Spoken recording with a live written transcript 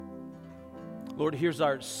Lord, here's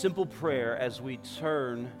our simple prayer as we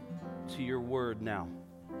turn to your word now.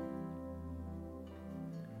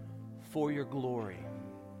 For your glory,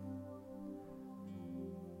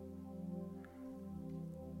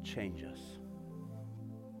 change us.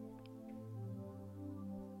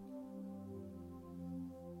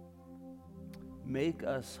 Make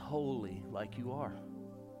us holy like you are.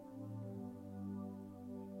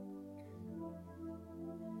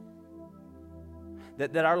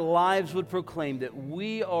 That our lives would proclaim that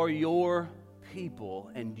we are your people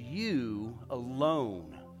and you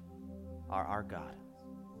alone are our God.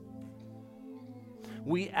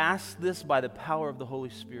 We ask this by the power of the Holy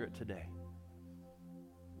Spirit today.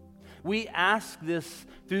 We ask this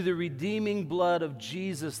through the redeeming blood of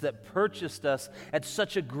Jesus that purchased us at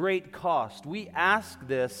such a great cost. We ask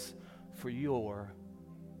this for your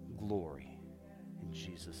glory. In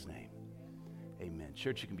Jesus' name, amen.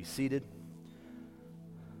 Church, you can be seated.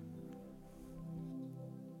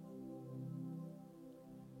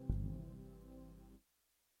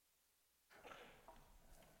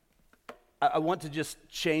 I want to just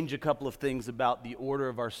change a couple of things about the order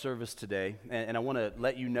of our service today, and I want to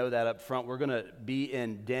let you know that up front. We're going to be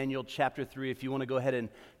in Daniel chapter 3. If you want to go ahead and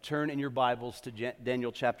turn in your Bibles to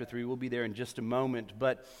Daniel chapter 3, we'll be there in just a moment.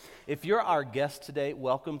 But if you're our guest today,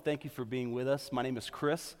 welcome. Thank you for being with us. My name is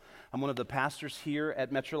Chris. I'm one of the pastors here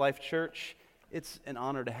at Metro Life Church. It's an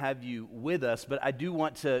honor to have you with us, but I do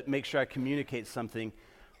want to make sure I communicate something.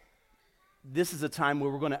 This is a time where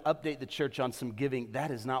we're going to update the church on some giving. That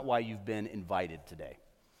is not why you've been invited today.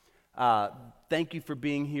 Thank you for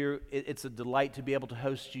being here. It's a delight to be able to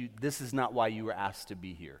host you. This is not why you were asked to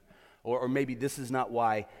be here. Or maybe this is not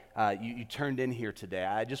why you turned in here today.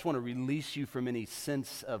 I just want to release you from any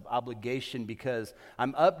sense of obligation because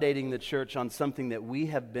I'm updating the church on something that we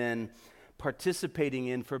have been participating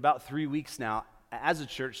in for about 3 weeks now. As a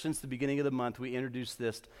church, since the beginning of the month, we introduced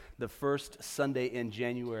this the first Sunday in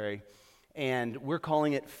January. And we're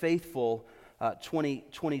calling it Faithful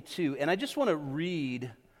 2022. And I just want to read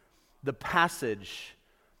the passage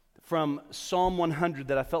from Psalm 100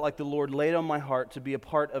 that I felt like the Lord laid on my heart to be a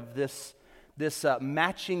part of this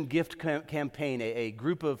matching gift campaign. A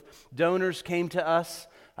group of donors came to us.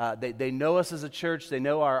 They know us as a church. They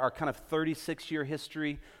know our kind of 36-year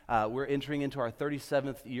history. We're entering into our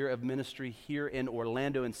 37th year of ministry here in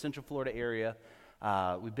Orlando in Central Florida area.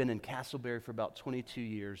 We've been in Castleberry for about 22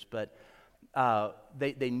 years, but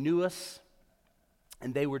they knew us,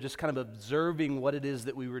 and they were just kind of observing what it is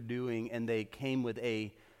that we were doing, and they came with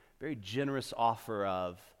a very generous offer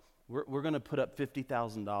of, we're going to put up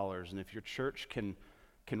 $50,000, and if your church can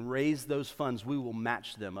raise those funds, we will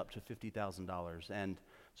match them up to $50,000. And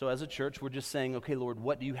so as a church, we're just saying, okay, Lord,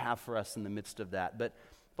 what do you have for us in the midst of that? But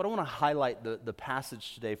I want to highlight the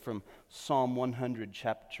passage today from Psalm 100,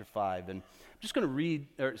 chapter 5, and I'm just going to read,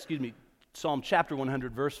 Psalm chapter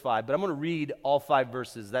 100, verse 5, but I'm going to read all 5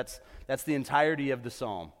 verses. That's the entirety of the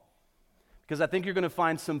psalm. Because I think you're going to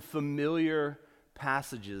find some familiar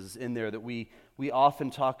passages in there that we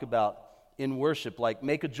often talk about in worship, like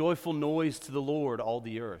make a joyful noise to the Lord, all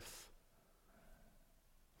the earth.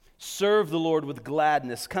 Serve the Lord with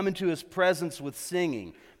gladness. Come into his presence with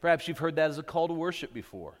singing. Perhaps you've heard that as a call to worship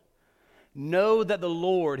before. Know that the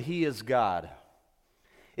Lord, he is God.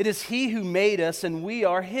 It is he who made us, and we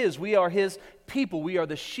are his. We are his people. We are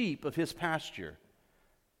the sheep of his pasture.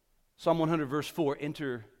 Psalm 100, verse 4,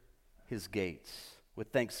 enter his gates with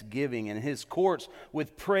thanksgiving and his courts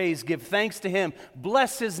with praise. Give thanks to him.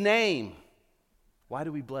 Bless his name. Why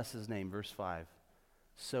do we bless his name? Verse 5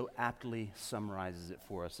 so aptly summarizes it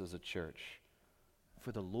for us as a church.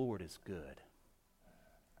 For the Lord is good.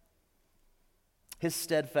 His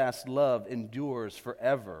steadfast love endures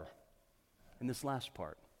forever. In this last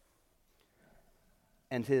part,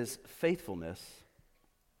 and his faithfulness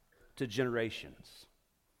to generations.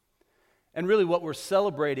 And really what we're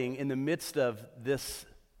celebrating in the midst of this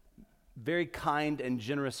very kind and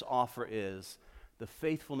generous offer is the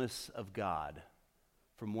faithfulness of God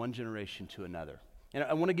from one generation to another. And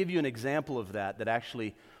I want to give you an example of that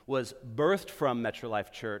actually was birthed from Metro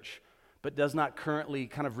Life Church, but does not currently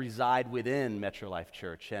kind of reside within Metro Life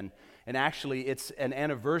Church. And actually, it's an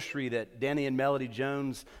anniversary that Danny and Melody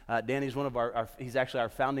Jones, Danny's one of he's actually our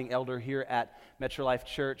founding elder here at Metro Life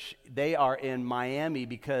Church. They are in Miami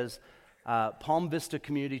because Palm Vista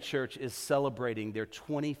Community Church is celebrating their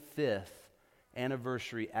 25th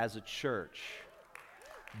anniversary as a church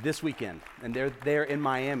this weekend. And they're there in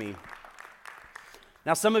Miami.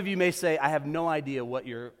 Now, some of you may say, I have no idea what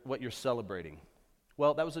you're celebrating.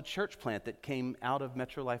 Well, that was a church plant that came out of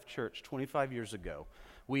Metro Life Church 25 years ago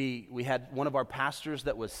We had one of our pastors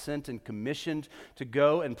that was sent and commissioned to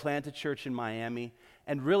go and plant a church in Miami.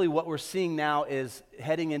 And really what we're seeing now is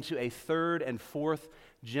heading into a third and fourth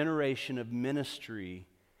generation of ministry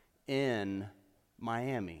in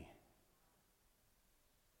Miami.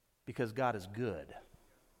 Because God is good.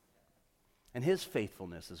 And His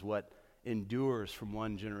faithfulness is what endures from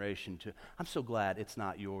one generation to... I'm so glad it's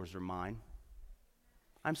not yours or mine.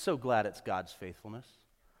 I'm so glad it's God's faithfulness.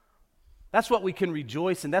 That's what we can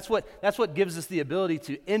rejoice in. That's what gives us the ability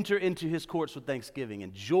to enter into His courts with thanksgiving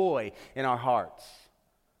and joy in our hearts.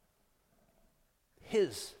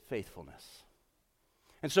 His faithfulness.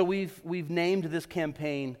 And so we've named this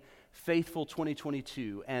campaign Faithful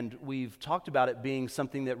 2022, and we've talked about it being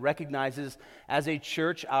something that recognizes as a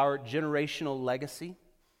church our generational legacy,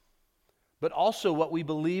 but also what we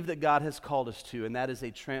believe that God has called us to, and that is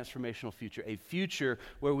a transformational future, a future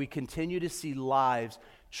where we continue to see lives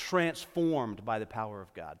transformed by the power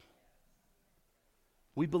of God.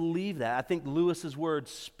 We believe that. I think Lewis's word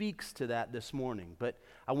speaks to that this morning, but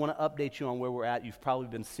I want to update you on where we're at. You've probably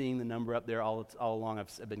been seeing the number up there all along.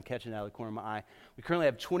 I've been catching it out of the corner of my eye. We currently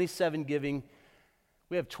have 27 giving.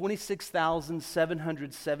 We have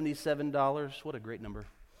 $26,777. What a great number.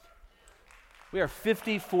 We are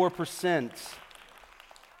 54%.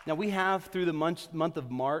 Now, we have through the month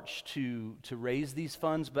of March to raise these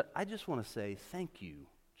funds, but I just want to say thank you,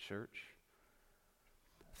 church.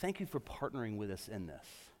 Thank you for partnering with us in this.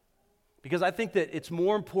 Because I think that it's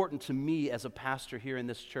more important to me as a pastor here in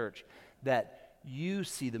this church that you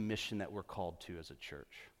see the mission that we're called to as a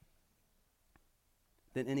church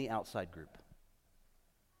than any outside group.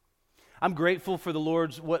 I'm grateful for the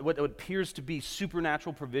Lord's, what appears to be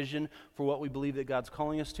supernatural provision for what we believe that God's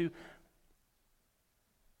calling us to.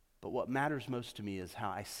 But what matters most to me is how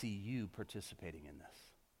I see you participating in this.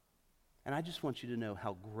 And I just want you to know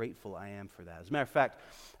how grateful I am for that. As a matter of fact,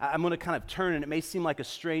 I'm going to kind of turn, and it may seem like a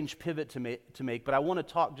strange pivot to make, but I want to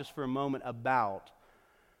talk just for a moment about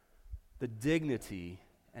the dignity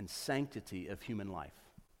and sanctity of human life.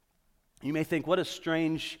 You may think, what a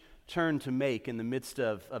strange turn to make in the midst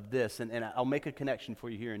of this, and I'll make a connection for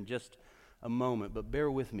you here in just a moment, but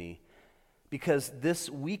bear with me, because this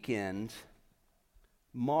weekend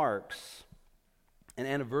marks an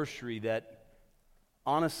anniversary that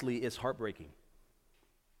honestly is heartbreaking.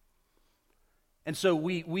 And so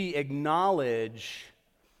we acknowledge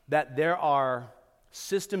that there are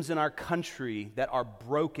systems in our country that are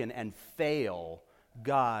broken and fail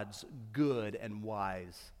God's good and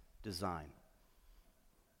wise design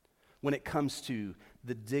when it comes to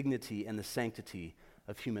the dignity and the sanctity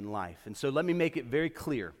of human life. And so let me make it very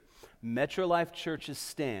clear. Metro Life Church's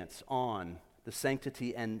stance on the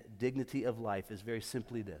sanctity and dignity of life is very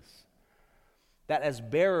simply this: that as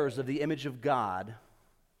bearers of the image of God,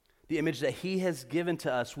 the image that He has given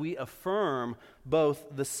to us, we affirm both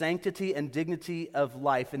the sanctity and dignity of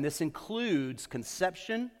life, and this includes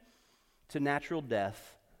conception to natural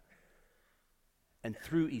death and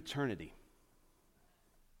through eternity.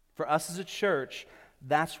 For us as a church,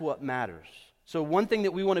 that's what matters. So one thing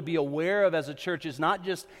that we want to be aware of as a church is not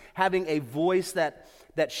just having a voice that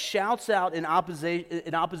shouts out in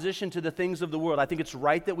opposition to the things of the world. I think it's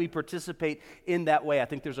right that we participate in that way. I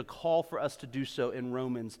think there's a call for us to do so in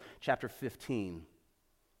Romans chapter 15.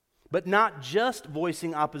 But not just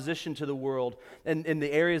voicing opposition to the world in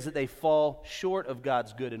the areas that they fall short of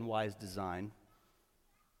God's good and wise design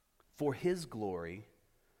for His glory,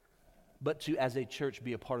 but to, as a church,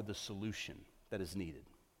 be a part of the solution that is needed.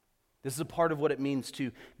 This is a part of what it means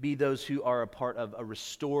to be those who are a part of a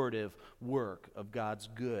restorative work of God's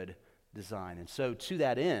good design. And so to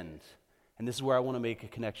that end, and this is where I want to make a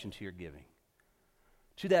connection to your giving.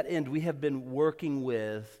 To that end, we have been working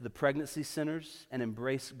with the pregnancy centers and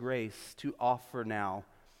Embrace Grace to offer now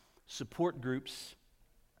support groups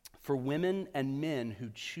for women and men who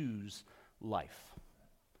choose life.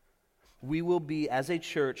 We will be, as a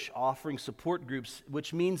church, offering support groups,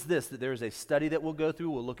 which means this, that there is a study that we'll go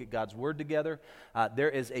through. We'll look at God's Word together.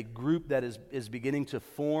 There is a group that is beginning to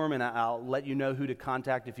form, and I'll let you know who to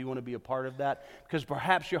contact if you want to be a part of that, because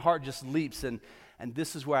perhaps your heart just leaps, and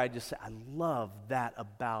this is where I just say, I love that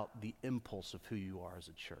about the impulse of who you are as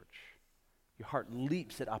a church. Your heart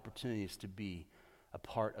leaps at opportunities to be a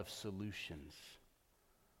part of solutions.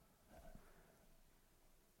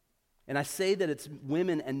 And I say that it's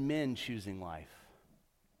women and men choosing life.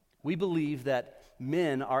 We believe that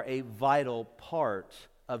men are a vital part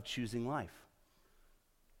of choosing life.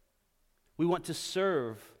 We want to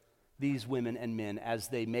serve these women and men as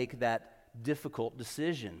they make that difficult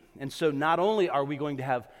decision. And so not only are we going to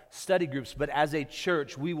have study groups, but as a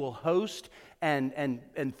church, we will host and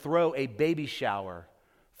throw a baby shower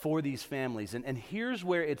for these families. And here's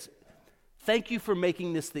where it's, thank you for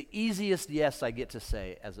making this the easiest yes I get to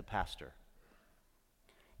say as a pastor.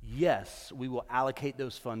 Yes, we will allocate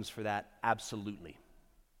those funds for that, absolutely.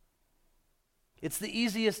 It's the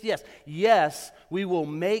easiest yes. Yes, we will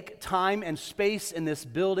make time and space in this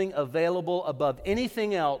building available above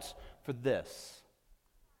anything else for this.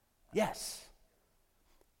 Yes.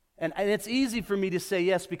 And it's easy for me to say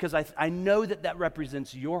yes because I know that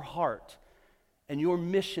represents your heart and your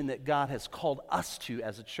mission that God has called us to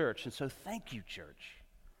as a church. And so thank you, church.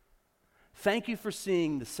 Thank you for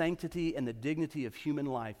seeing the sanctity and the dignity of human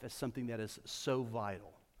life as something that is so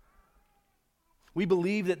vital. We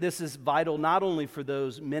believe that this is vital not only for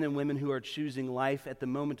those men and women who are choosing life at the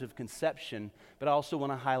moment of conception, but I also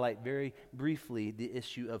want to highlight very briefly the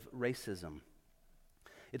issue of racism.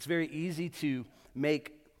 It's very easy to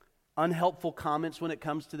make unhelpful comments when it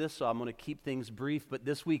comes to this, so I'm going to keep things brief, but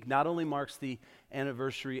this week not only marks the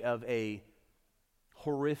anniversary of a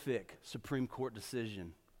horrific Supreme Court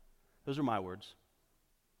decision. Those are my words.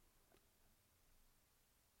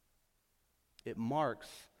 It marks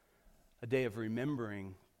a day of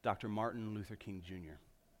remembering Dr. Martin Luther King Jr.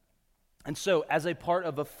 And so, as a part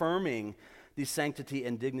of affirming the sanctity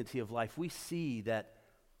and dignity of life, we see that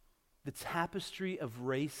the tapestry of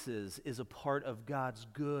races is a part of God's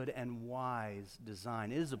good and wise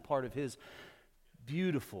design. It is a part of His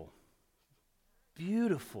beautiful,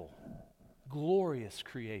 beautiful, glorious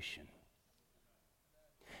creation.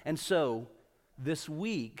 And so, this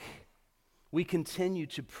week, we continue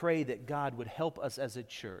to pray that God would help us as a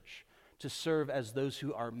church to serve as those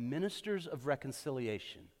who are ministers of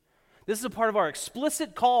reconciliation. This is a part of our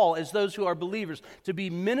explicit call as those who are believers to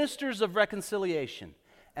be ministers of reconciliation,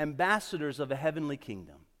 ambassadors of a heavenly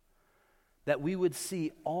kingdom, that we would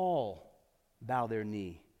see all bow their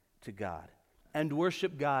knee to God and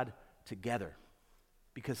worship God together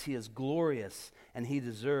because He is glorious and He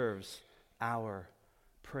deserves our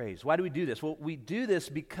praise. Why do we do this? Well, we do this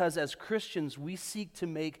because as Christians, we seek to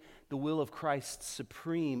make the will of Christ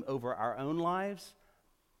supreme over our own lives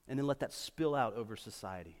and then let that spill out over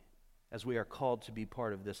society as we are called to be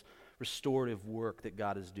part of this restorative work that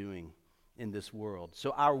God is doing in this world.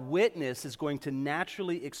 So our witness is going to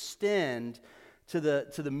naturally extend to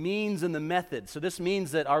the means and the methods. So this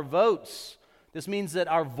means that our votes, this means that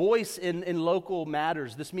our voice in local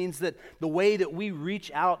matters. This means that the way that we reach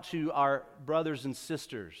out to our brothers and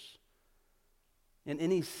sisters in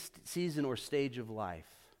any season or stage of life.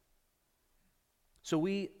 So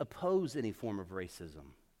we oppose any form of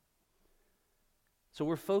racism. So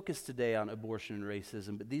we're focused today on abortion and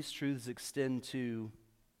racism, but these truths extend to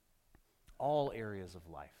all areas of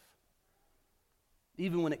life.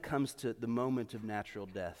 Even when it comes to the moment of natural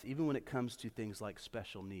death, even when it comes to things like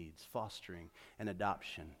special needs, fostering, and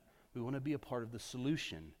adoption, we want to be a part of the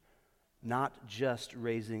solution, not just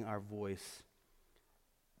raising our voice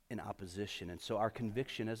in opposition. And so our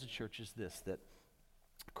conviction as a church is this, that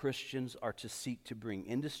Christians are to seek to bring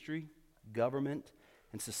industry, government,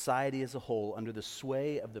 and society as a whole under the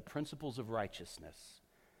sway of the principles of righteousness,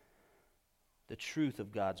 the truth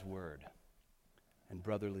of God's word, and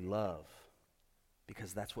brotherly love,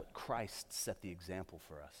 because that's what Christ set the example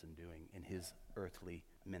for us in doing in His earthly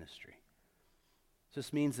ministry. So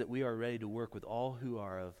this means that we are ready to work with all who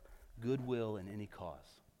are of goodwill in any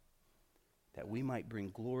cause, that we might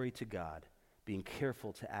bring glory to God, being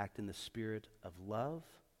careful to act in the spirit of love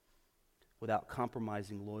without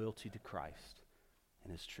compromising loyalty to Christ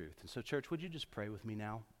and His truth. And so, church, would you just pray with me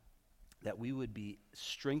now that we would be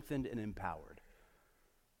strengthened and empowered?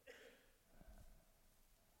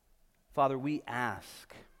 Father, we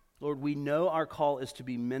ask, Lord, we know our call is to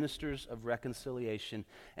be ministers of reconciliation,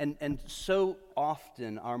 and so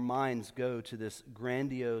often our minds go to this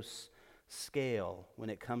grandiose scale when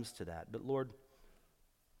it comes to that. But Lord,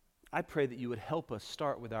 I pray that you would help us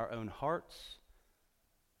start with our own hearts,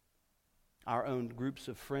 our own groups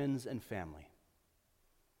of friends and family,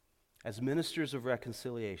 as ministers of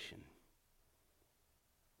reconciliation.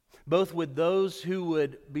 Both with those who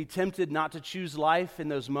would be tempted not to choose life in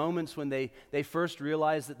those moments when they first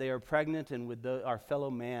realize that they are pregnant, and with our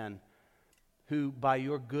fellow man who, by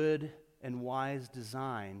your good and wise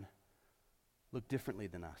design, look differently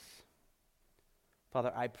than us.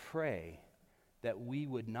 Father, I pray that we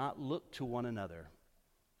would not look to one another,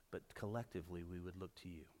 but collectively we would look to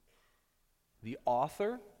you, the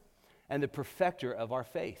author and the perfecter of our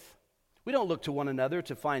faith. We don't look to one another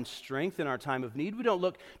to find strength in our time of need. We don't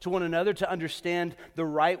look to one another to understand the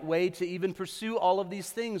right way to even pursue all of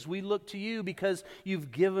these things. We look to you because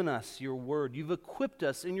you've given us your word. You've equipped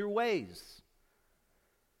us in your ways.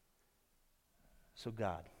 So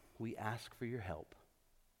God, we ask for your help.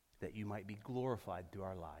 that you might be glorified through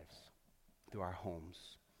our lives, through our homes,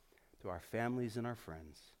 through our families and our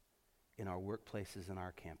friends, in our workplaces and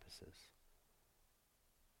our campuses.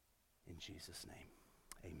 In Jesus' name,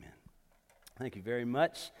 amen. Thank you very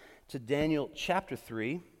much. To Daniel chapter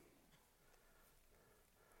 3.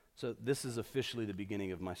 So this is officially the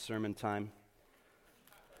beginning of my sermon time.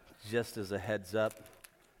 Just as a heads up.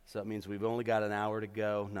 So it means we've only got an hour to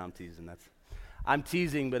go. No, I'm teasing. I'm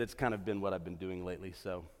teasing, but it's kind of been what I've been doing lately.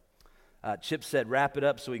 So Chip said, wrap it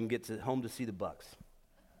up so we can get home to see the Bucks.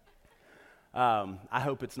 I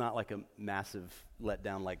hope it's not like a massive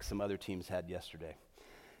letdown like some other teams had yesterday.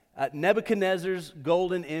 Nebuchadnezzar's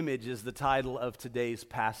golden image is the title of today's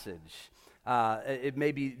passage. It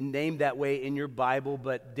may be named that way in your Bible,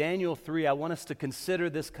 but Daniel 3, I want us to consider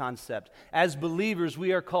this concept. As believers,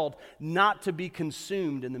 we are called not to be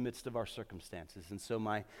consumed in the midst of our circumstances. And so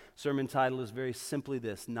my sermon title is very simply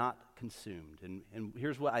this, not consumed. And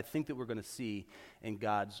here's what I think that we're going to see in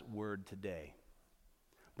God's word today.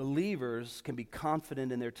 Believers can be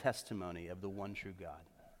confident in their testimony of the one true God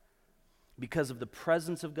because of the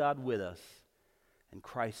presence of God with us and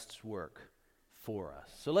Christ's work for us.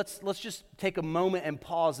 So let's just take a moment and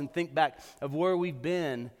pause and think back of where we've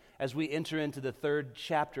been as we enter into the third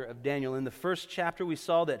chapter of Daniel. In the first chapter, we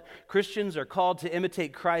saw that Christians are called to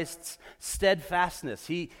imitate Christ's steadfastness.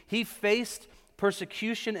 He faced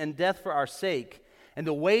persecution and death for our sake, and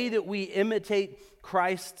the way that we imitate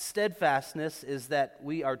Christ's steadfastness is that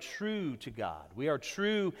we are true to God. We are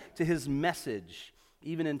true to His message,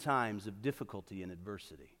 even in times of difficulty and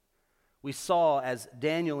adversity. We saw as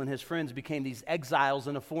Daniel and his friends became these exiles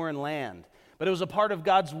in a foreign land. But it was a part of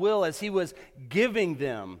God's will as He was giving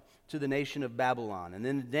them to the nation of Babylon. And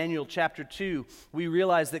then in Daniel chapter 2, we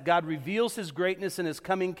realize that God reveals His greatness and His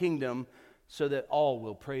coming kingdom so that all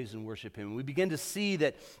will praise and worship Him. And we begin to see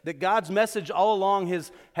that God's message all along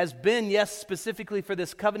has been, yes, specifically for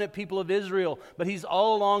this covenant people of Israel, but He's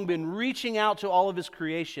all along been reaching out to all of His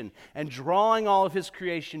creation and drawing all of His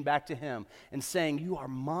creation back to Him and saying, you are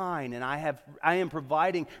mine, and I am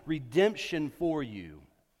providing redemption for you.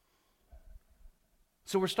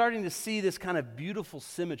 So we're starting to see this kind of beautiful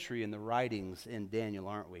symmetry in the writings in Daniel,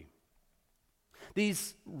 aren't we?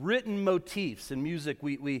 These written motifs in music,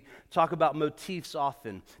 we talk about motifs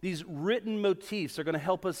often. These written motifs are going to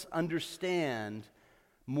help us understand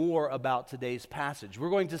more about today's passage. We're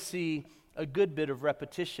going to see a good bit of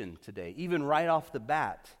repetition today, even right off the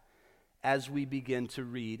bat, as we begin to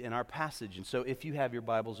read in our passage. And so if you have your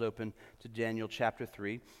Bibles open to Daniel chapter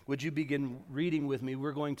 3, would you begin reading with me?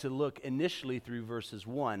 We're going to look initially through verses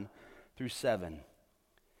 1 through 7.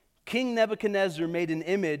 King Nebuchadnezzar made an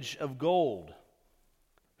image of gold,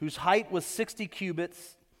 whose height was 60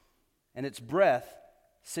 cubits, and its breadth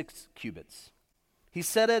 6 cubits. He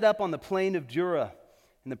set it up on the plain of Dura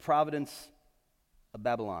in the province of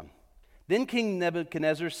Babylon. Then King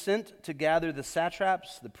Nebuchadnezzar sent to gather the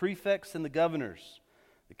satraps, the prefects, and the governors,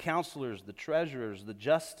 the counselors, the treasurers, the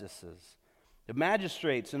justices, the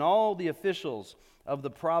magistrates, and all the officials of the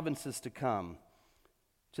provinces to come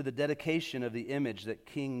to the dedication of the image that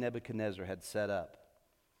King Nebuchadnezzar had set up.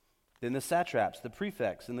 Then the satraps, the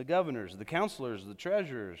prefects, and the governors, the counselors, the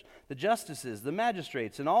treasurers, the justices, the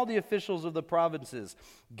magistrates, and all the officials of the provinces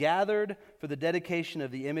gathered for the dedication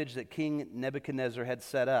of the image that King Nebuchadnezzar had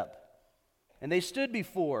set up. And they stood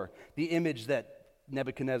before the image that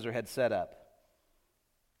Nebuchadnezzar had set up.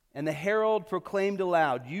 And the herald proclaimed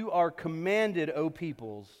aloud, "You are commanded, O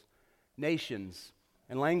peoples, nations,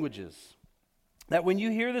 and languages, that when you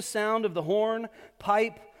hear the sound of the horn,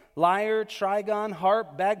 pipe, lyre, trigon,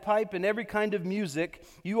 harp, bagpipe, and every kind of music,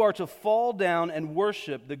 you are to fall down and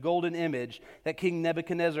worship the golden image that King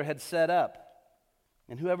Nebuchadnezzar had set up.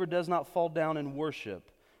 And whoever does not fall down and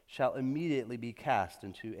worship shall immediately be cast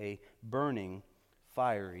into a burning,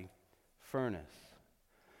 fiery furnace."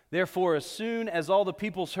 Therefore, as soon as all the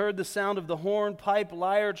peoples heard the sound of the horn, pipe,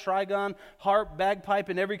 lyre, trigon, harp, bagpipe,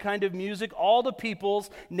 and every kind of music, all the peoples,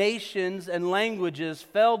 nations, and languages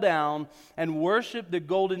fell down and worshiped the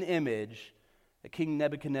golden image that King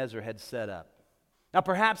Nebuchadnezzar had set up. Now,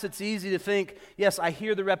 perhaps it's easy to think, yes, I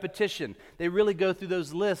hear the repetition. They really go through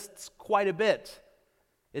those lists quite a bit.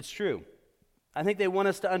 It's true. I think they want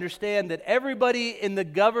us to understand that everybody in the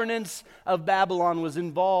governance of Babylon was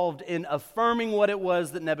involved in affirming what it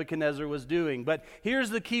was that Nebuchadnezzar was doing. But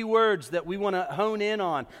here's the key words that we want to hone in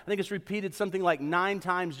on. I think it's repeated something like 9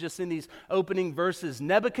 times just in these opening verses.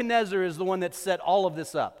 Nebuchadnezzar is the one that set all of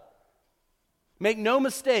this up. Make no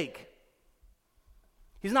mistake.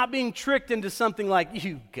 He's not being tricked into something like,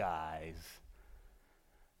 you guys,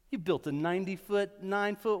 you built a 90-foot,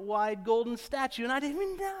 9-foot wide golden statue and I didn't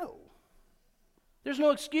even know. There's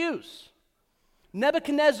no excuse.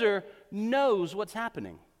 Nebuchadnezzar knows what's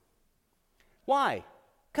happening. Why?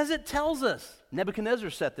 Because it tells us. Nebuchadnezzar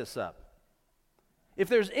set this up. If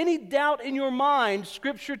there's any doubt in your mind,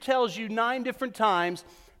 Scripture tells you 9 different times,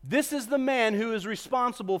 this is the man who is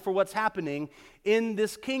responsible for what's happening in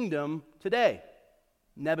this kingdom today.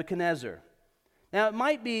 Nebuchadnezzar. Now, it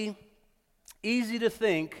might be easy to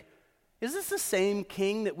think, is this the same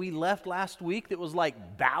king that we left last week that was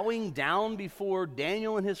like bowing down before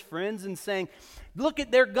Daniel and his friends and saying, look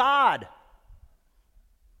at their God?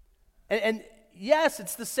 And yes,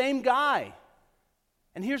 it's the same guy.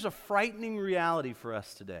 And here's a frightening reality for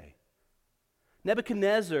us today.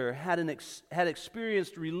 Nebuchadnezzar had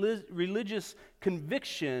experienced religious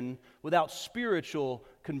conviction without spiritual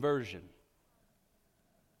conversion.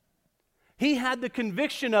 He had the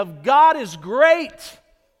conviction of God is great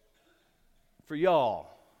for y'all.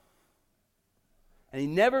 And he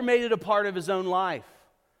never made it a part of his own life.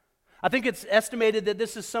 I think it's estimated that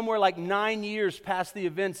this is somewhere like 9 years past the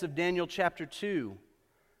events of Daniel chapter 2.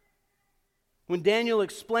 When Daniel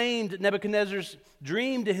explained Nebuchadnezzar's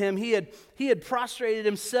dream to him, he had prostrated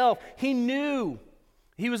himself. He knew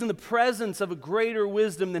he was in the presence of a greater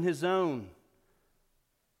wisdom than his own.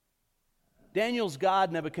 Daniel's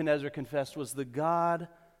God, Nebuchadnezzar confessed, was the God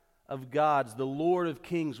of gods, the Lord of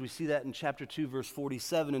kings. We see that in chapter 2, verse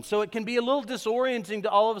 47. And so it can be a little disorienting to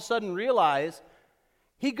all of a sudden realize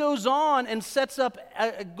he goes on and sets up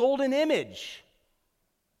a golden image.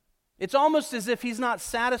 It's almost as if he's not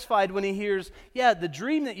satisfied when he hears, yeah, the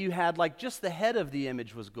dream that you had, like just the head of the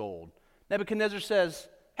image was gold. Nebuchadnezzar says,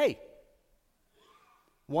 hey,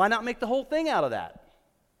 why not make the whole thing out of that?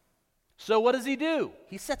 So what does he do?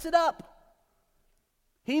 He sets it up.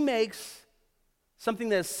 He makes something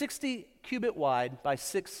that is 60 cubit wide by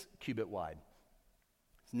 6 cubit wide.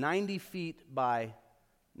 It's 90 feet by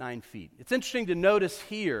 9 feet. It's interesting to notice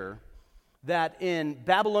here that in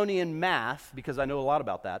Babylonian math, because I know a lot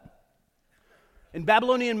about that, in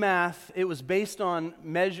Babylonian math, it was based on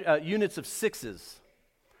units of sixes.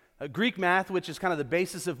 Greek math, which is kind of the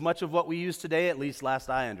basis of much of what we use today, at least last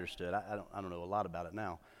I understood. I don't know a lot about it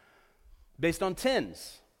now. Based on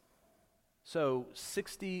tens. So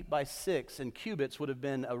 60 by 6 and cubits would have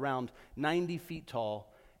been around 90 feet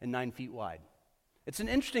tall and 9 feet wide. It's an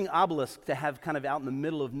interesting obelisk to have kind of out in the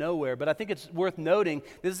middle of nowhere, but I think it's worth noting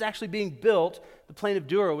this is actually being built, the plain of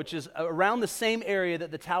Dura, which is around the same area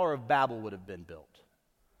that the Tower of Babel would have been built.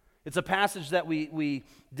 It's a passage that we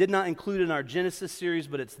did not include in our Genesis series,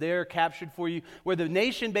 but it's there captured for you, where the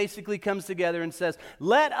nation basically comes together and says,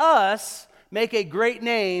 let us make a great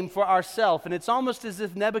name for ourselves. And it's almost as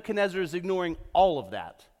if Nebuchadnezzar is ignoring all of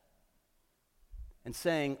that and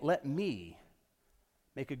saying, let me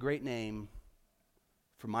make a great name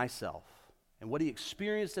for myself. And what he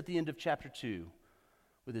experienced at the end of chapter 2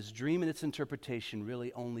 with his dream and its interpretation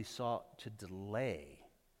really only sought to delay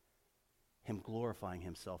him glorifying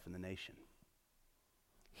himself in the nation.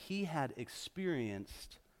 He had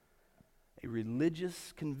experienced a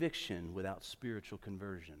religious conviction without spiritual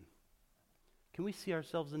conversion. Can we see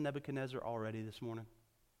ourselves in Nebuchadnezzar already this morning?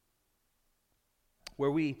 Where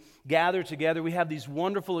we gather together, we have these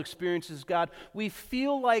wonderful experiences, God. We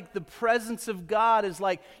feel like the presence of God is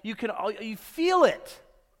like, you feel it.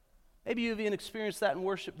 Maybe you've even experienced that in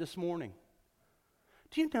worship this morning.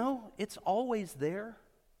 Do you know it's always there?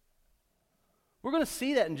 We're going to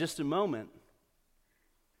see that in just a moment.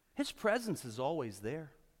 His presence is always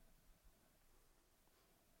there.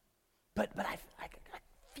 But I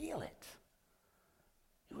feel it.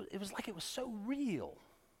 It was like it was so real.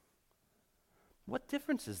 What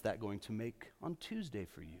difference is that going to make on Tuesday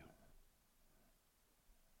for you?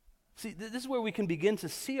 See, this is where we can begin to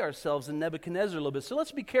see ourselves in Nebuchadnezzar a little bit. So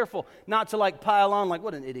let's be careful not to pile on like,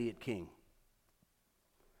 what an idiot king.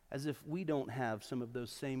 As if we don't have some of those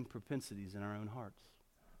same propensities in our own hearts.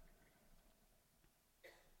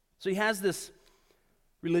 So he has this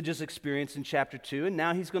religious experience in chapter 2, and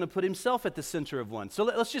now he's going to put himself at the center of one. So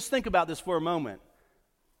let's just think about this for a moment.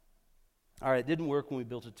 All right, it didn't work when we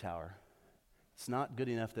built a tower. It's not good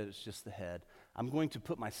enough that it's just the head. I'm going to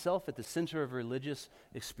put myself at the center of a religious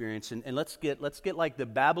experience, and let's get like the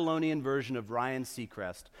Babylonian version of Ryan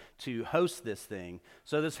Seacrest to host this thing.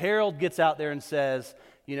 So this herald gets out there and says,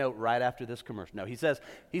 right after this commercial. No, he says,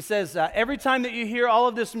 every time that you hear all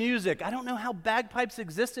of this music, I don't know how bagpipes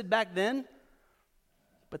existed back then,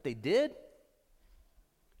 but they did.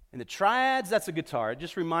 And the triads, that's a guitar. It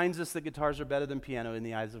just reminds us that guitars are better than piano in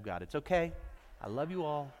the eyes of God. It's okay. I love you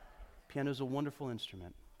all. Piano's a wonderful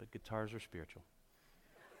instrument, but guitars are spiritual.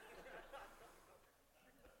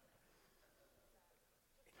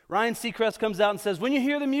 Ryan Seacrest comes out and says, when you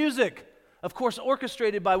hear the music of course,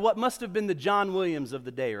 orchestrated by what must have been the John Williams of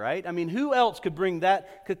the day, right? I mean, who else could bring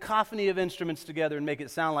that cacophony of instruments together and make it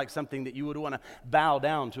sound like something that you would want to bow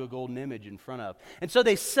down to a golden image in front of? And so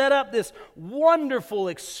they set up this wonderful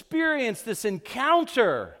experience, this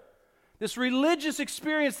encounter, this religious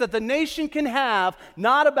experience that the nation can have,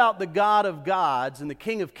 not about the God of gods and the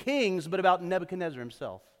King of kings, but about Nebuchadnezzar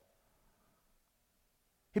himself.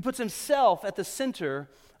 He puts himself at the center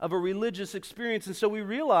of a religious experience. And so we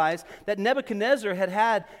realize that Nebuchadnezzar had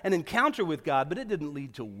had an encounter with God, but it didn't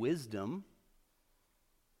lead to wisdom.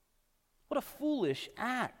 What a foolish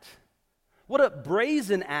act. What a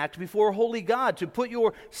brazen act before a holy God to put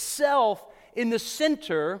yourself in the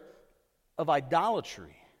center of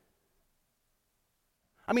idolatry.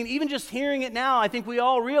 I mean, even just hearing it now, I think we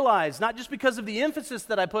all realize, not just because of the emphasis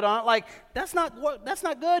that I put on it, like, that's not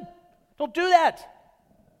good. Don't do that.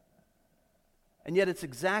 And yet it's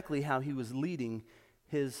exactly how he was leading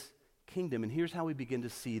his kingdom. And here's how we begin to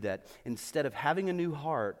see that instead of having a new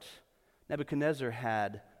heart, Nebuchadnezzar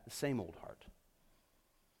had the same old heart.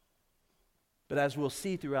 But as we'll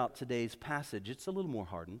see throughout today's passage, it's a little more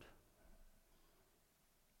hardened.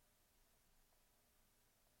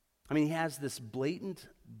 I mean, he has this blatant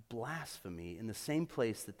blasphemy in the same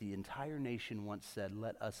place that the entire nation once said,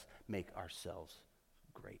 "Let us make ourselves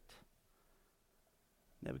great."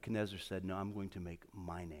 Nebuchadnezzar said, "No, I'm going to make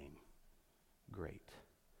my name great."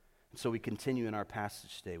 And so we continue in our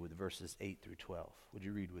passage today with verses 8 through 12. Would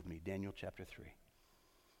you read with me? Daniel chapter 3.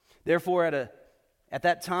 Therefore, at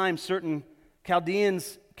that time, certain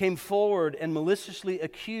Chaldeans came forward and maliciously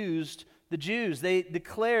accused the Jews. They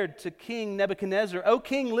declared to King Nebuchadnezzar, "O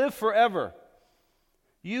king, live forever.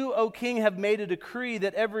 You, O king, have made a decree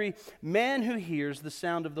that every man who hears the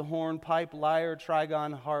sound of the horn, pipe, lyre,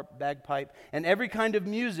 trigon, harp, bagpipe, and every kind of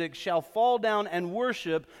music shall fall down and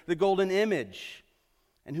worship the golden image.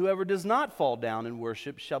 And whoever does not fall down and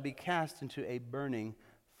worship shall be cast into a burning,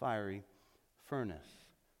 fiery furnace.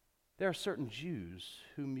 There are certain Jews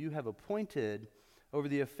whom you have appointed over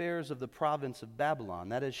the affairs of the province of Babylon,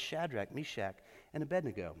 that is Shadrach, Meshach, and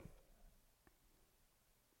Abednego.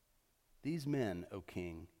 These men, O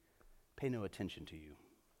king, pay no attention to you.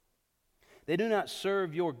 They do not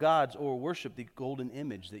serve your gods or worship the golden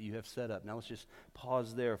image that you have set up." Now let's just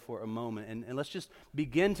pause there for a moment and let's just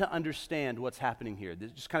begin to understand what's happening here.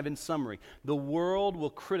 This, just kind of in summary, the world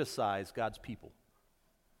will criticize God's people.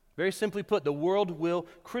 Very simply put, the world will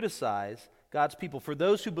criticize God's people. For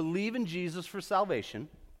those who believe in Jesus for salvation,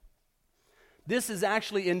 this is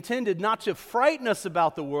actually intended not to frighten us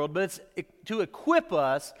about the world, but it's to equip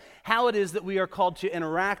us how it is that we are called to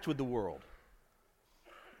interact with the world.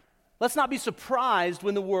 Let's not be surprised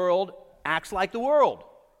when the world acts like the world.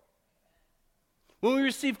 When we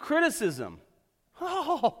receive criticism,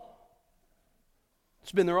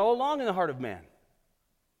 it's been there all along in the heart of man.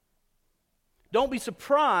 Don't be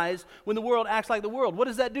surprised when the world acts like the world. What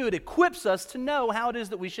does that do? It equips us to know how it is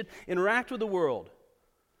that we should interact with the world.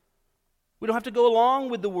 We don't have to go along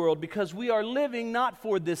with the world because we are living not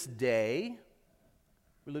for this day,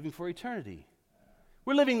 we're living for eternity.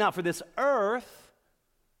 We're living not for this earth,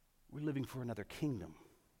 we're living for another kingdom.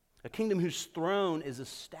 A kingdom whose throne is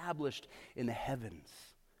established in the heavens,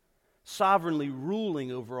 sovereignly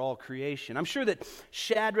ruling over all creation. I'm sure that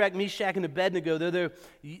Shadrach, Meshach, and Abednego,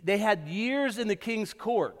 they had years in the king's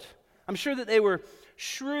court. I'm sure that they were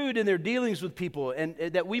shrewd in their dealings with people and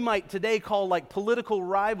that we might today call like political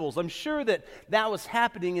rivals. I'm sure that was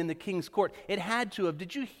happening in the king's court. It had to have.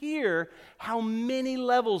 Did you hear how many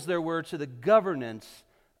levels there were to the governance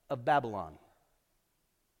of Babylon?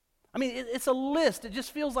 I mean, it's a list. It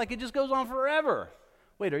just feels like it just goes on forever.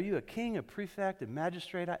 Wait, are you a king, a prefect, a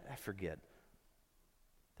magistrate? I forget.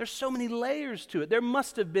 There's so many layers to it. There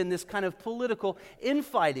must have been this kind of political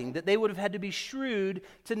infighting that they would have had to be shrewd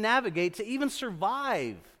to navigate to even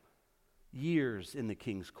survive years in the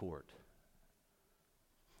king's court.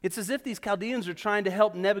 It's as if these Chaldeans are trying to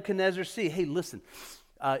help Nebuchadnezzar see, hey, listen,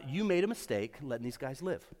 you made a mistake letting these guys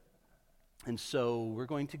live. And so we're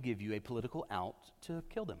going to give you a political out to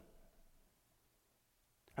kill them.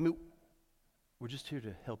 I mean, we're just here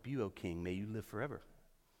to help you, O king. May you live forever.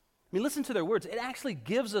 I mean, listen to their words. It actually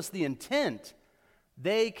gives us the intent.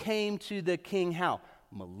 They came to the king how?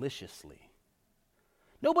 Maliciously.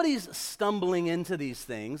 Nobody's stumbling into these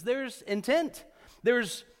things. There's intent.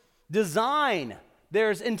 There's design.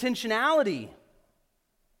 There's intentionality.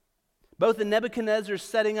 Both in Nebuchadnezzar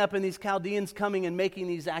setting up and these Chaldeans coming and making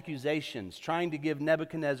these accusations, trying to give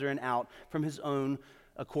Nebuchadnezzar an out from his own,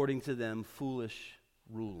 according to them, foolish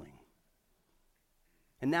ruling.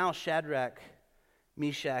 And now Shadrach,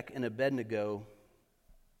 Meshach, and Abednego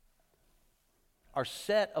are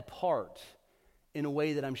set apart in a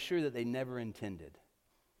way that I'm sure that they never intended.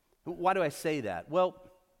 Why do I say that? Well,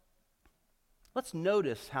 let's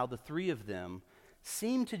notice how the three of them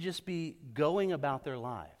seem to just be going about their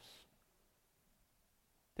lives.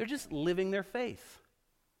 They're just living their faith.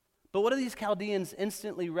 But what do these Chaldeans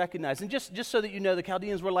instantly recognize? And just so that you know, the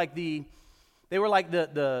Chaldeans were like the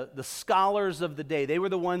scholars of the day. They were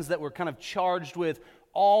the ones that were kind of charged with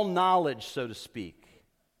all knowledge, so to speak.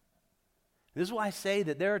 This is why I say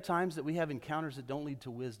that there are times that we have encounters that don't lead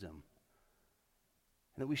to wisdom.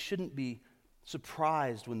 And that we shouldn't be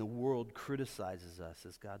surprised when the world criticizes us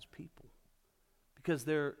as God's people. Because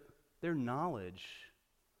their knowledge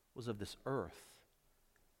was of this earth.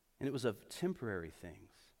 And it was of temporary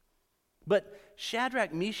things. But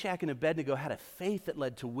Shadrach, Meshach, and Abednego had a faith that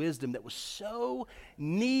led to wisdom that was so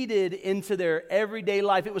needed into their everyday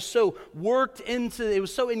life. It was so it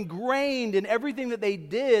was so ingrained in everything that they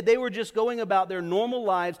did. They were just going about their normal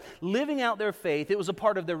lives, living out their faith. It was a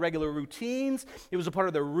part of their regular routines. It was a part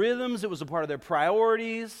of their rhythms. It was a part of their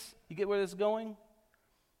priorities. You get where this is going?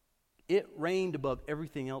 It reigned above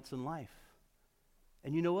everything else in life.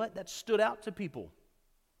 And you know what? That stood out to people.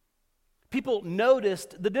 People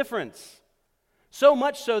noticed the difference. So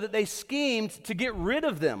much so that they schemed to get rid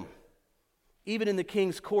of them. Even in the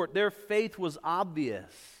king's court, their faith was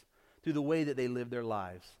obvious through the way that they lived their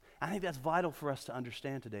lives. I think that's vital for us to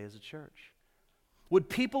understand today as a church. Would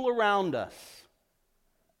people around us,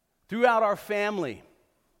 throughout our family,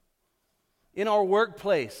 in our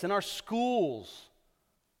workplace, in our schools,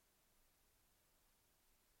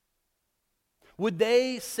 would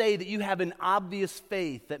they say that you have an obvious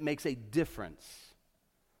faith that makes a difference?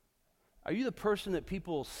 Are you the person that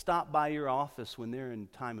people stop by your office when they're in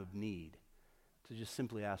time of need to just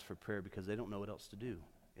simply ask for prayer because they don't know what else to do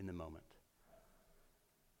in the moment?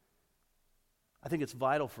 I think it's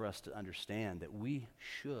vital for us to understand that we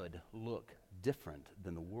should look different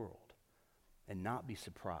than the world and not be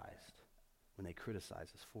surprised when they criticize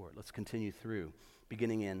us for it. Let's continue through,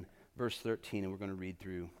 beginning in verse 13, and we're going to read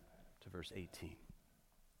through to verse 18.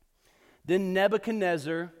 Then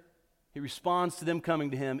Nebuchadnezzar, he responds to them coming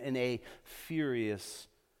to him in a furious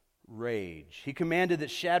rage. He commanded that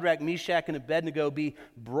Shadrach, Meshach, and Abednego be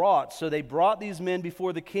brought. So they brought these men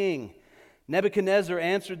before the king. Nebuchadnezzar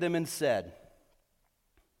answered them and said,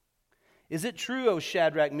 "Is it true, O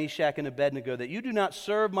Shadrach, Meshach, and Abednego, that you do not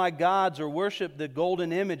serve my gods or worship the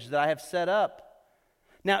golden image that I have set up?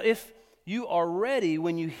 Now, if you are ready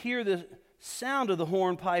when you hear the sound of the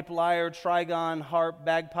hornpipe, lyre, trigon, harp,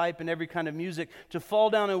 bagpipe, and every kind of music, to fall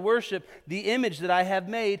down and worship the image that I have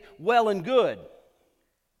made, well and good.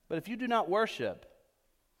 But if you do not worship,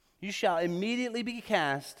 you shall immediately be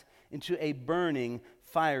cast into a burning,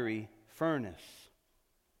 fiery furnace.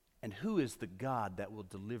 And who is the God that will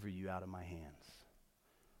deliver you out of my hands?"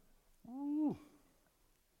 Ooh.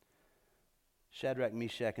 Shadrach,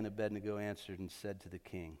 Meshach, and Abednego answered and said to the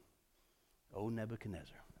king, "O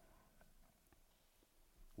Nebuchadnezzar,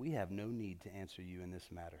 we have no need to answer you in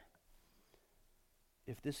this matter.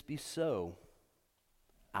 If this be so,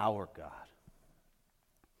 our God,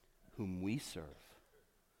 whom we serve,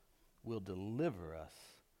 will deliver us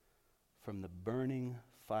from the burning,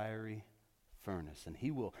 fiery furnace, and he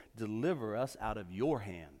will deliver us out of your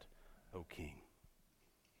hand, O king.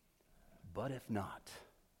 But if not,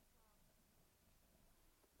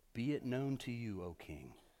 be it known to you, O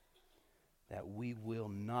king, that we will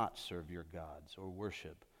not serve your gods or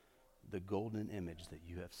worship the golden image that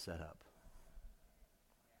you have set up."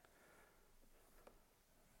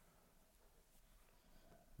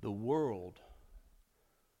 The world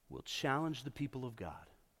will challenge the people of God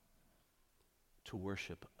to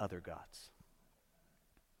worship other gods.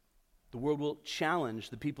 The world will challenge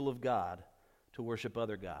the people of God to worship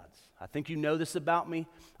other gods. I think you know this about me.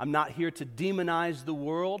 I'm not here to demonize the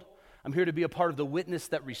world. I'm here to be a part of the witness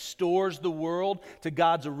that restores the world to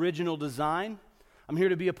God's original design. I'm here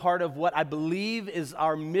to be a part of what I believe is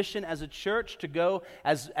our mission as a church, to go,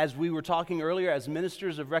 as we were talking earlier, as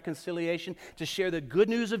ministers of reconciliation, to share the good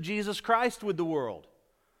news of Jesus Christ with the world.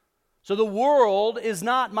 So the world is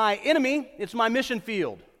not my enemy, it's my mission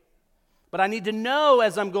field. But I need to know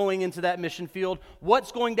as I'm going into that mission field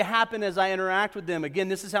what's going to happen as I interact with them. Again,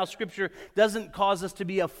 this is how Scripture doesn't cause us to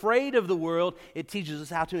be afraid of the world. It teaches us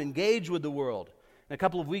how to engage with the world. And a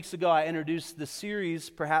couple of weeks ago, I introduced the series,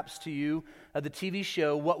 perhaps to you, of the TV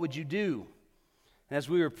show, What Would You Do? And as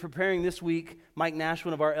we were preparing this week, Mike Nash,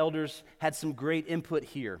 one of our elders, had some great input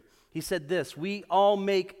here. He said this: we all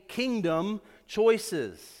make kingdom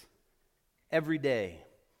choices every day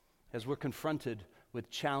as we're confronted with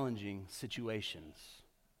challenging situations.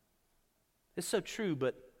 It's so true,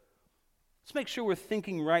 but Let's make sure we're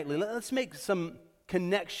thinking rightly. Let's make some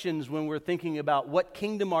connections when we're thinking about what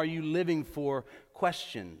kingdom are you living for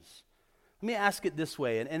questions. Let me ask it this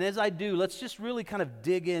way, and as I do, let's just really kind of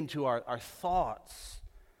dig into our thoughts,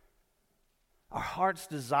 our heart's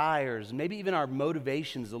desires, and maybe even our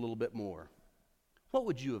motivations a little bit more. What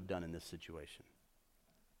would you have done in this situation?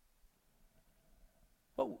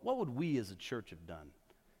 What would we as a church have done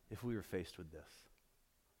if we were faced with this?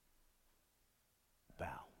 Bow.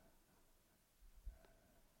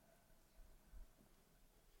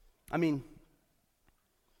 I mean,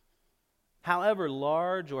 however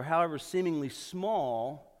large or however seemingly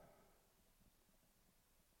small,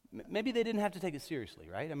 maybe they didn't have to take it seriously,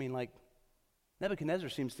 right? I mean, like, Nebuchadnezzar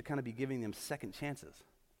seems to kind of be giving them second chances.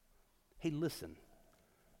 Hey, listen,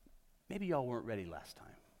 maybe y'all weren't ready last time.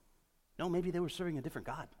 No, maybe they were serving a different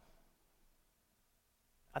God.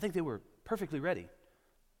 I think they were perfectly ready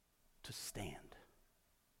to stand.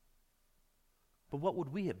 But what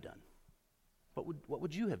would we have done? What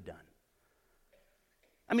would you have done?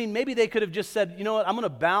 I mean, maybe they could have just said, you know what, I'm going to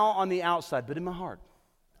bow on the outside, but in my heart,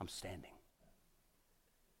 I'm standing.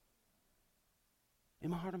 In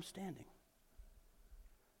my heart, I'm standing.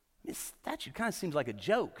 This statue kind of seems like a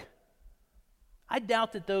joke. I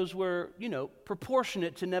doubt that those were,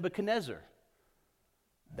 proportionate to Nebuchadnezzar.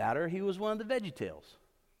 That or he was one of the VeggieTales.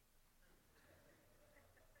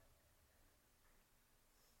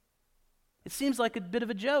 It seems like a bit of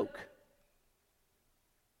a joke.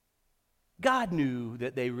 God knew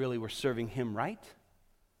that they really were serving him right.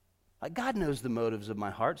 Like, God knows the motives of my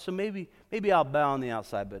heart, so maybe I'll bow on the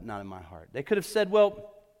outside, but not in my heart. They could have said,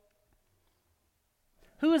 well,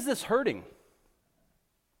 who is this hurting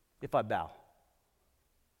if I bow?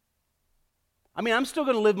 I mean, I'm still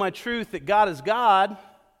going to live my truth that God is God.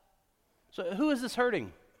 So who is this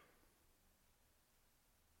hurting?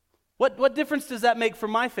 What difference does that make for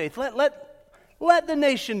my faith? Let the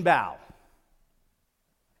nation bow.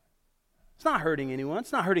 It's not hurting anyone.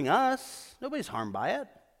 It's not hurting us. Nobody's harmed by it.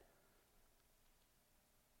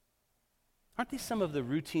 Aren't these some of the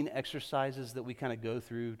routine exercises that we kind of go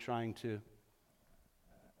through trying to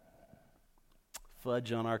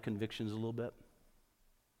fudge on our convictions a little bit?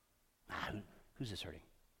 Who's this hurting?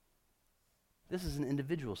 This is an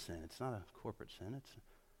individual sin. It's not a corporate sin. It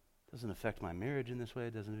doesn't affect my marriage in this way.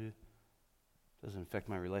 It doesn't affect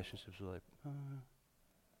my relationships with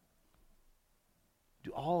do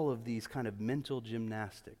all of these kind of mental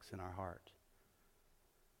gymnastics in our heart.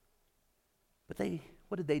 But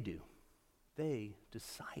what did they do? They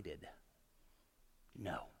decided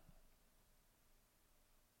no.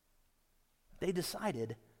 They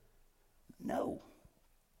decided no.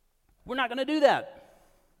 We're not going to do that.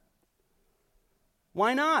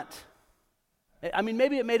 Why not? I mean,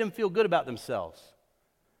 maybe it made them feel good about themselves.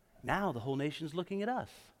 Now the whole nation's looking at us.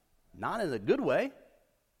 Not in a good way.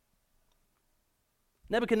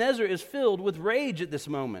 Nebuchadnezzar is filled with rage at this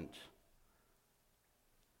moment.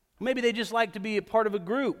 Maybe they just like to be a part of a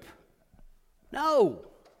group. No.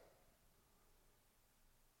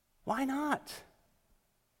 Why not?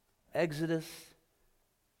 Exodus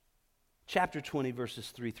chapter 20, verses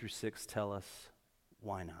 3 through 6 tell us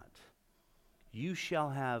why not. You shall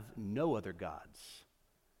have no other gods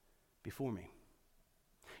before me.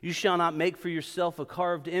 You shall not make for yourself a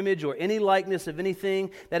carved image or any likeness of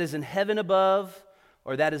anything that is in heaven above,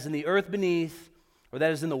 or that is in the earth beneath, or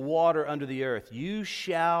that is in the water under the earth. You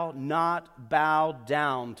shall not bow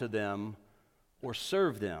down to them or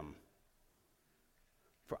serve them.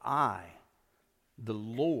 For I, the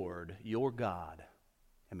Lord your God,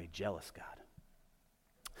 am a jealous God,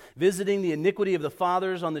 visiting the iniquity of the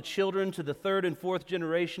fathers on the children to the third and fourth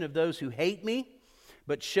generation of those who hate me,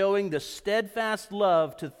 but showing the steadfast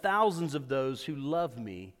love to thousands of those who love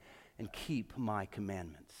me and keep my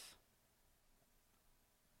commandments.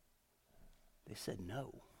 They said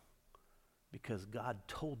no because God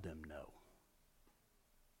told them no.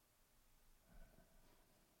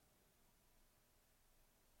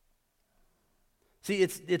 See,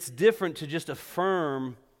 it's different to just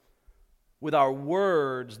affirm with our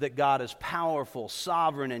words that God is powerful,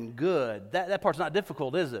 sovereign, and good. That part's not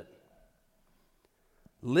difficult, is it?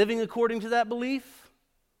 Living according to that belief,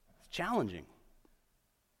 it's challenging.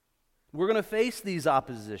 We're going to face these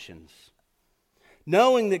oppositions.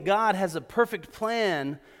 Knowing that God has a perfect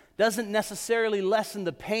plan doesn't necessarily lessen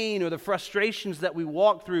the pain or the frustrations that we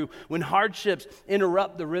walk through when hardships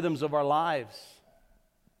interrupt the rhythms of our lives.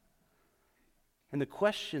 And the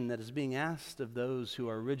question that is being asked of those who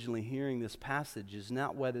are originally hearing this passage is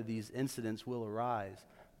not whether these incidents will arise,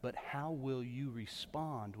 but how will you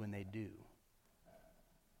respond when they do?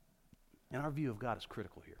 And our view of God is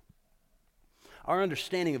critical here. Our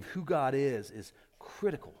understanding of who God is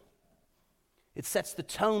critical. It sets the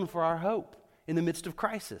tone for our hope in the midst of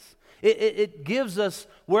crisis. It gives us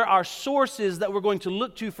where our source is that we're going to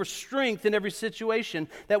look to for strength in every situation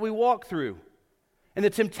that we walk through, and the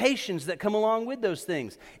temptations that come along with those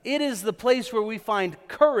things. It is the place where we find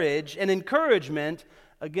courage and encouragement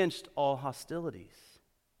against all hostilities.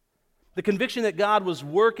 The conviction that God was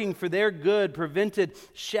working for their good prevented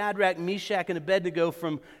Shadrach, Meshach, and Abednego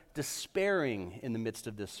from despairing in the midst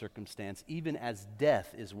of this circumstance, even as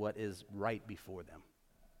death is what is right before them.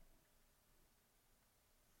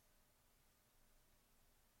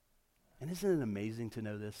 And isn't it amazing to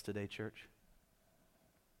know this today, church?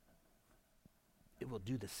 It will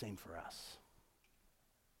do the same for us.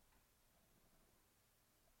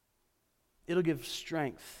 It'll give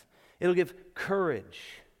strength. It'll give courage.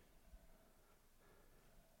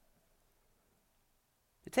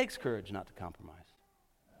 It takes courage not to compromise.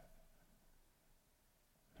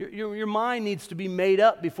 Your mind needs to be made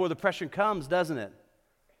up before the pressure comes, doesn't it?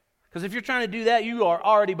 Because if you're trying to do that, you are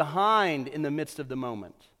already behind in the midst of the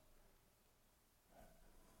moment.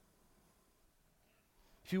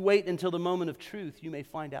 If you wait until the moment of truth, you may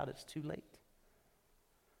find out it's too late.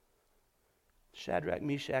 Shadrach,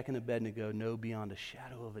 Meshach, and Abednego know beyond a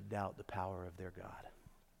shadow of a doubt the power of their God.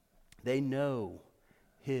 They know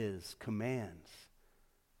His commands.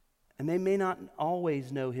 And they may not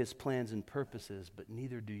always know His plans and purposes, but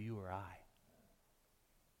neither do you or I.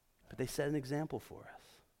 But they set an example for us.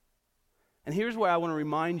 And here's where I want to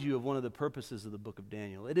remind you of one of the purposes of the book of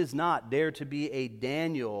Daniel. It is not dare to be a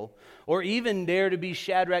Daniel or even dare to be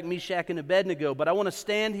Shadrach, Meshach, and Abednego, but I want to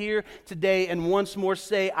stand here today and once more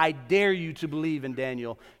say, I dare you to believe in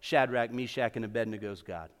Daniel, Shadrach, Meshach, and Abednego's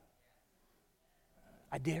God.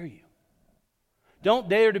 I dare you. Don't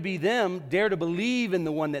dare to be them, dare to believe in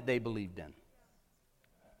the one that they believed in.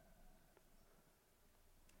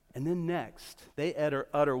 And then next, they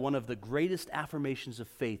utter one of the greatest affirmations of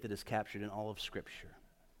faith that is captured in all of Scripture.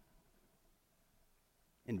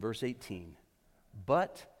 In verse 18,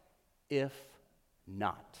 but if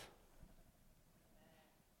not.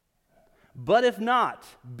 But if not,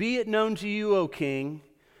 be it known to you, O king,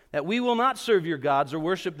 that we will not serve your gods or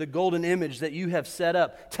worship the golden image that you have set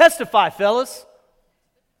up. Testify, fellas.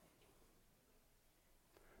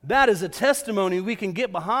 That is a testimony we can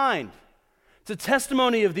get behind. It's a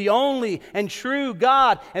testimony of the only and true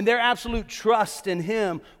God and their absolute trust in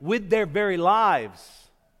Him with their very lives.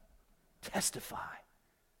 Testify.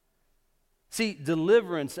 See,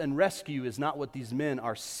 deliverance and rescue is not what these men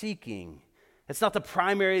are seeking. It's not the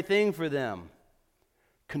primary thing for them.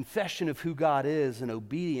 Confession of who God is and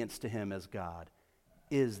obedience to Him as God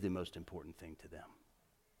is the most important thing to them.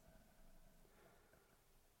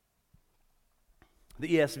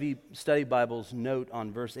 The ESV Study Bible's note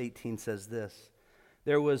on verse 18 says this: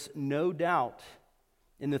 there was no doubt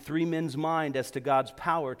in the three men's mind as to God's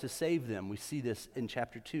power to save them. We see this in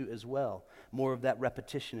chapter 2 as well. More of that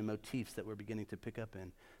repetition and motifs that we're beginning to pick up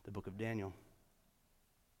in the book of Daniel.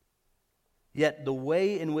 Yet the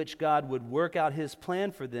way in which God would work out His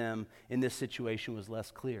plan for them in this situation was less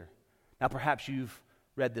clear. Now perhaps you've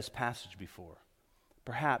read this passage before.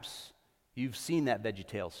 Perhaps you've seen that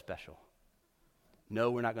VeggieTales special. No,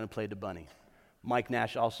 we're not going to play the bunny. Mike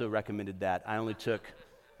Nash also recommended that. I only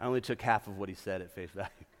took half of what he said at face value.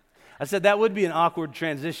 I said that would be an awkward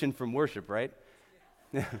transition from worship, right?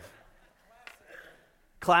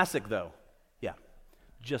 Classic, though. Yeah,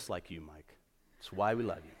 just like you, Mike. That's why we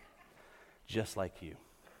love you. Just like you.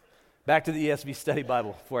 Back to the ESV Study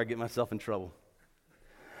Bible before I get myself in trouble.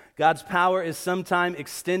 God's power is sometimes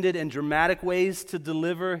extended in dramatic ways to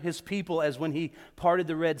deliver His people, as when He parted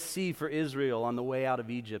the Red Sea for Israel on the way out of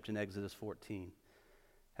Egypt in Exodus 14.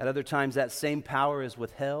 At other times, that same power is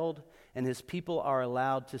withheld, and His people are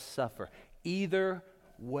allowed to suffer. Either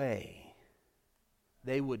way,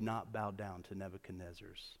 they would not bow down to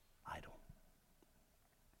Nebuchadnezzar's idol.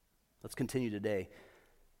 Let's continue today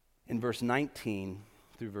in verse 19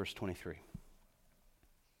 through verse 23.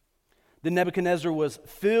 Then Nebuchadnezzar was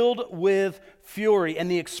filled with fury, and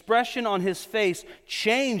the expression on his face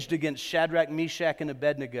changed against Shadrach, Meshach, and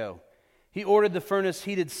Abednego. He ordered the furnace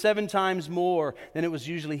heated 7 times more than it was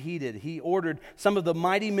usually heated. He ordered some of the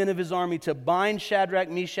mighty men of his army to bind Shadrach,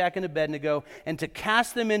 Meshach, and Abednego and to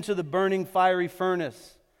cast them into the burning fiery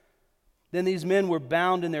furnace. Then these men were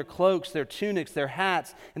bound in their cloaks, their tunics, their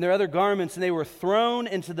hats, and their other garments, and they were thrown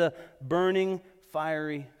into the burning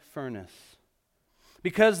fiery furnace.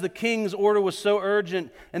 Because the king's order was so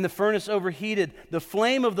urgent and the furnace overheated, the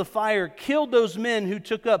flame of the fire killed those men who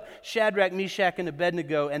took up Shadrach, Meshach, and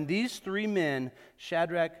Abednego. And these 3 men,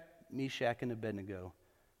 Shadrach, Meshach, and Abednego,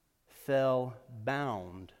 fell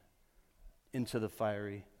bound into the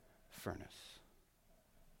fiery furnace.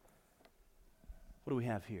 What do we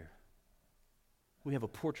have here? We have a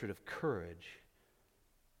portrait of courage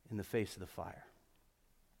in the face of the fire.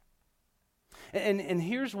 And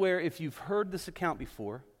here's where, if you've heard this account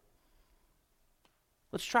before,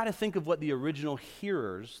 let's try to think of what the original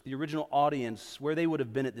hearers, the original audience, where they would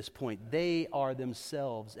have been at this point. They are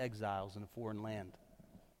themselves exiles in a foreign land.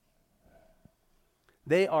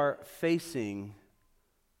 They are facing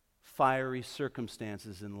fiery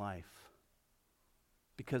circumstances in life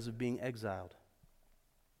because of being exiled.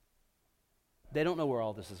 They don't know where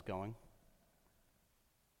all this is going.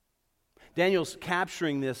 Daniel's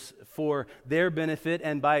capturing this for their benefit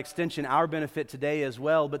and by extension our benefit today as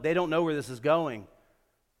well, but they don't know where this is going.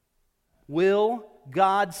 Will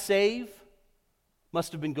God save?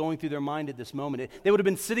 Must have been going through their mind at this moment. They would have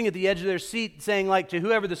been sitting at the edge of their seat saying, like, to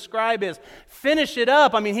whoever the scribe is, finish it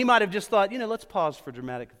up. I mean, he might have just thought, let's pause for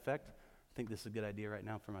dramatic effect. I think this is a good idea right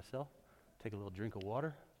now for myself. Take a little drink of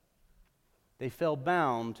water. They fell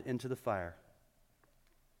bound into the fire.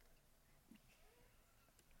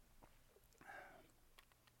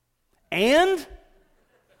 And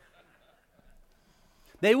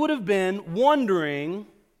they would have been wondering,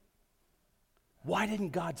 why didn't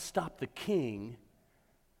God stop the king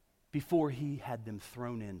before he had them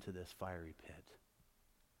thrown into this fiery pit?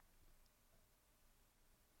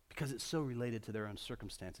 Because it's so related to their own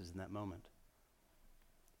circumstances in that moment.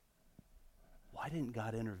 Why didn't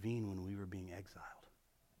God intervene when we were being exiled?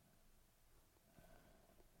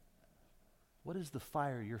 What is the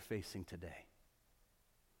fire you're facing today?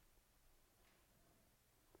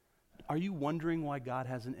 Are you wondering why God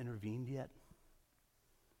hasn't intervened yet?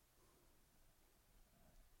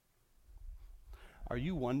 Are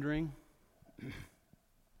you wondering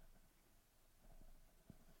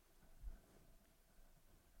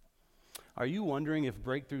if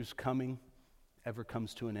breakthrough's coming ever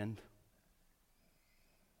comes to an end?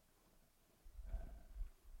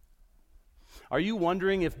 Are you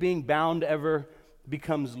wondering if being bound ever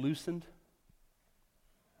becomes loosened?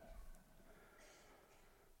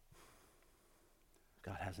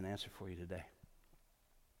 God has an answer for you today.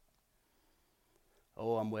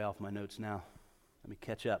 Oh, I'm way off my notes now. Let me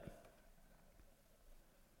catch up.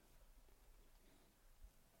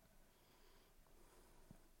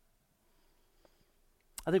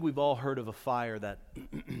 I think we've all heard of a fire that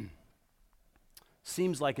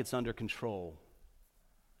seems like it's under control,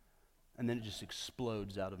 and then it just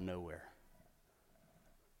explodes out of nowhere.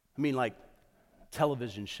 I mean, like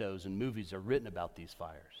television shows and movies are written about these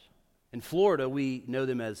fires. In Florida, we know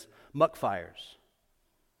them as muck fires.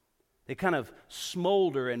 They kind of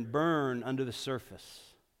smolder and burn under the surface.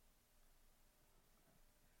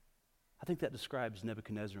 I think that describes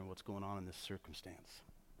Nebuchadnezzar and what's going on in this circumstance.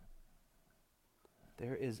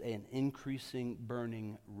 There is an increasing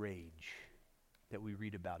burning rage that we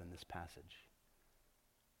read about in this passage.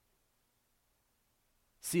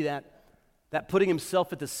 See that putting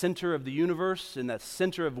himself at the center of the universe, in that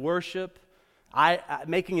center of worship,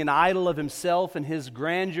 making an idol of himself and his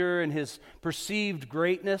grandeur and his perceived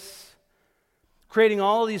greatness, creating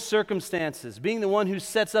all of these circumstances, being the one who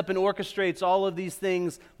sets up and orchestrates all of these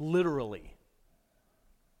things literally.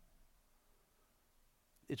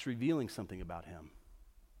 It's revealing something about him.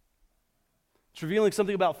 It's revealing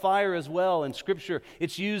something about fire as well. In Scripture,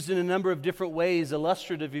 it's used in a number of different ways,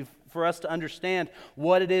 illustrative for us to understand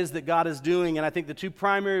what it is that God is doing. And I think the two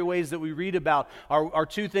primary ways that we read about are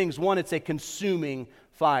two things. One, it's a consuming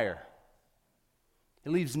fire.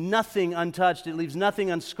 It leaves nothing untouched. It leaves nothing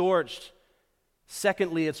unscorched.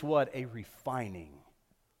 Secondly, it's what? A refining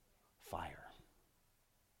fire.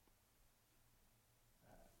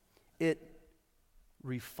 It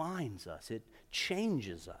refines us. It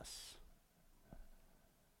changes us.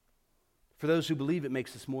 For those who believe, it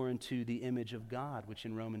makes us more into the image of God, which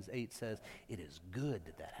in Romans 8 says it is good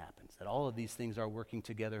that that happens, that all of these things are working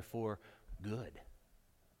together for good,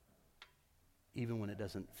 even when it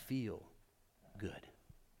doesn't feel good.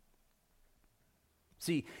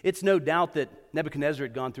 See, it's no doubt that Nebuchadnezzar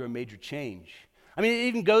had gone through a major change. I mean, it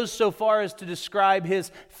even goes so far as to describe his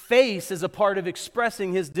face as a part of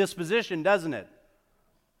expressing his disposition, doesn't it?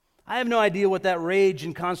 I have no idea what that rage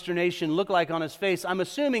and consternation looked like on his face. I'm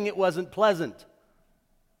assuming it wasn't pleasant.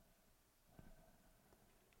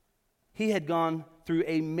 He had gone through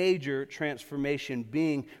a major transformation,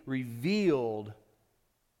 being revealed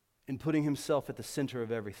and putting himself at the center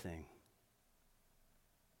of everything.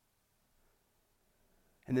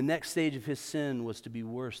 And the next stage of his sin was to be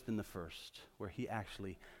worse than the first, where he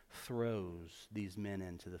actually throws these men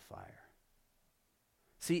into the fire.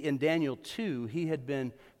 See, in Daniel 2, he had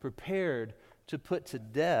been prepared to put to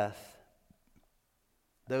death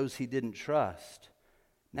those he didn't trust.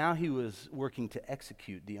 Now he was working to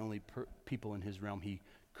execute the only people in his realm he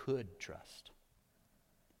could trust.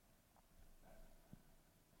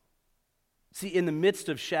 See, in the midst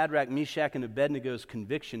of Shadrach, Meshach, and Abednego's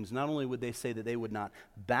convictions, not only would they say that they would not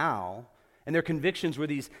bow, and their convictions were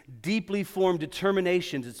these deeply formed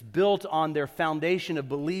determinations. It's built on their foundation of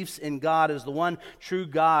beliefs in God as the one true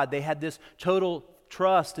God. They had this total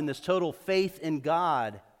trust and this total faith in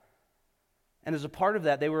God. And as a part of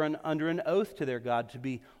that, they were under an oath to their God to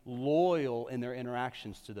be loyal in their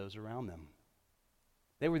interactions to those around them.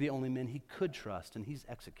 They were the only men he could trust, and he's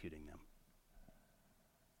executing them.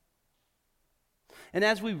 And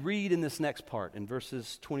as we read in this next part, in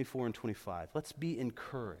verses 24 and 25, let's be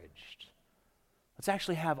encouraged. Let's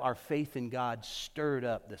actually have our faith in God stirred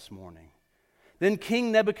up this morning. Then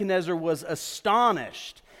King Nebuchadnezzar was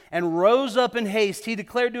astonished and rose up in haste. He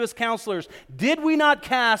declared to his counselors, "Did we not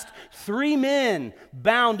cast 3 men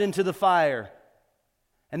bound into the fire?"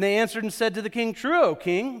 And they answered and said to the king, "True, O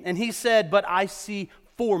king." And he said, "But I see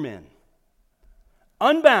 4 men,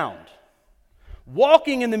 unbound,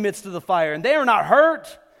 walking in the midst of the fire, and they are not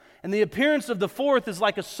hurt. And the appearance of the 4th is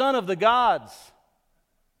like a son of the gods."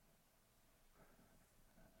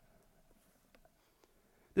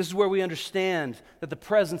 This is where we understand that the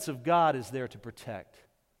presence of God is there to protect.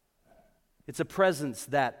 It's a presence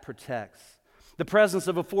that protects. The presence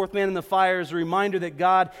of a 4th man in the fire is a reminder that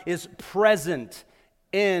God is present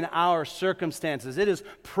in our circumstances. It is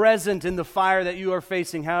present in the fire that you are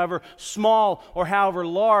facing, however small or however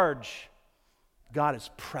large. God is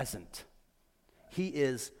present. He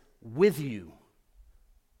is with you.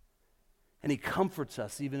 And He comforts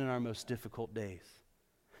us even in our most difficult days.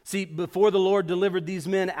 See, before the Lord delivered these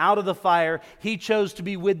men out of the fire, He chose to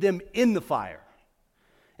be with them in the fire.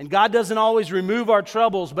 And God doesn't always remove our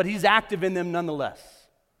troubles, but He's active in them nonetheless.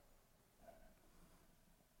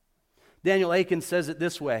 Daniel Aiken says it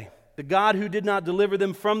this way: the God who did not deliver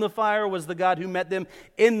them from the fire was the God who met them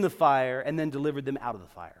in the fire and then delivered them out of the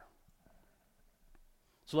fire.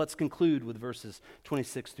 So let's conclude with verses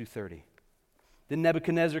 26 through 30. Then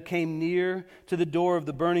Nebuchadnezzar came near to the door of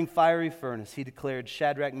the burning fiery furnace. He declared,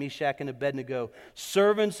 "Shadrach, Meshach, and Abednego,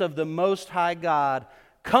 servants of the Most High God,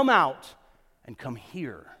 come out and come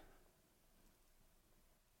here."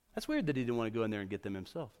 That's weird that he didn't want to go in there and get them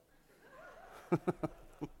himself.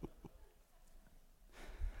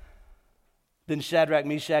 Then Shadrach,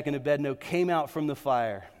 Meshach, and Abednego came out from the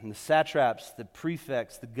fire, and the satraps, the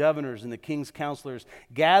prefects, the governors, and the king's counselors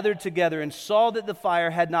gathered together and saw that the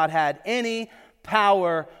fire had not had any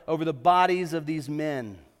power over the bodies of these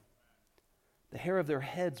men. The hair of their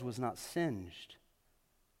heads was not singed.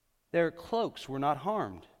 Their cloaks were not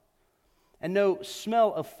harmed, and no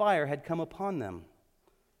smell of fire had come upon them.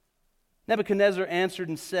 Nebuchadnezzar answered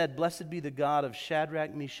and said, "Blessed be the God of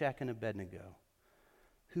Shadrach, Meshach, and Abednego,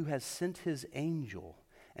 who has sent his angel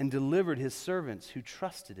and delivered his servants who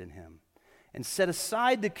trusted in him, and set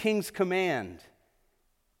aside the king's command,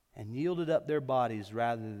 and yielded up their bodies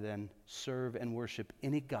rather than serve and worship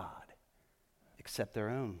any god except their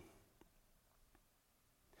own.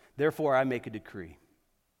 Therefore I make a decree.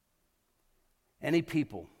 Any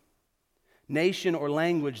people, nation, or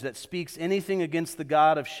language that speaks anything against the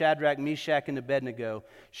God of Shadrach, Meshach, and Abednego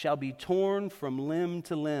shall be torn from limb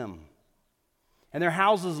to limb, and their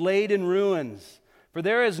houses laid in ruins, for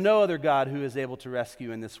there is no other God who is able to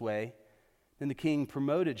rescue in this way." Then the king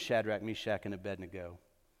promoted Shadrach, Meshach, and Abednego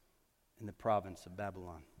in the province of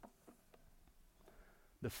Babylon.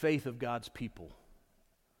 The faith of God's people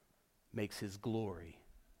makes His glory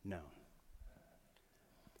known.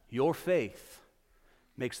 Your faith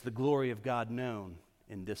makes the glory of God known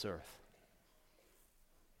in this earth.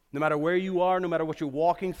 No matter where you are, no matter what you're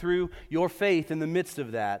walking through, your faith in the midst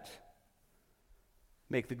of that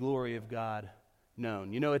make the glory of God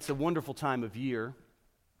known. You know, it's a wonderful time of year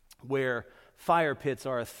where fire pits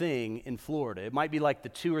are a thing in Florida. It might be like the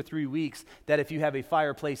 2 or 3 weeks that if you have a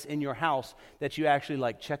fireplace in your house that you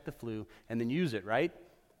actually check the flue and then use it, right?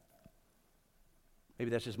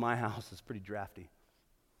 Maybe that's just my house. It's pretty drafty.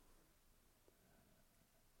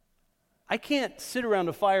 I can't sit around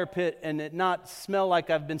a fire pit and it not smell like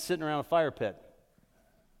I've been sitting around a fire pit.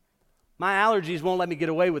 My allergies won't let me get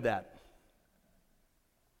away with that.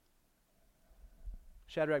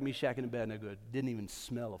 Shadrach, Meshach, and Abednego didn't even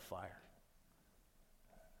smell of fire.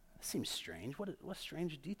 That seems strange. What a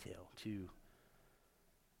strange detail to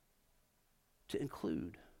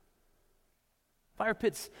include. Fire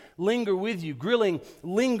pits linger with you. Grilling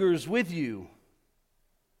lingers with you.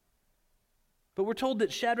 But we're told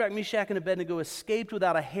that Shadrach, Meshach, and Abednego escaped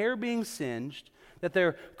without a hair being singed, that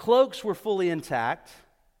their cloaks were fully intact,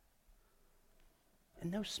 and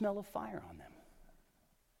no smell of fire on them.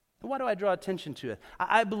 Why do I draw attention to it?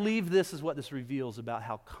 I believe this is what this reveals about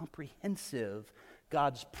how comprehensive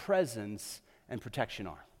God's presence and protection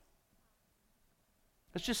are.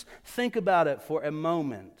 Let's just think about it for a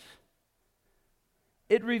moment.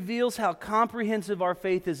 It reveals how comprehensive our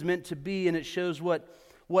faith is meant to be, and it shows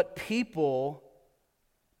what people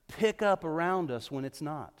pick up around us when it's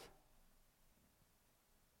not.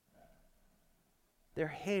 Their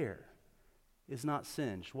hair is not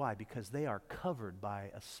singed. Why? Because they are covered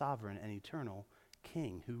by a sovereign and eternal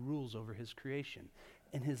King who rules over his creation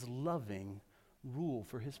and his loving rule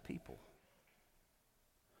for his people.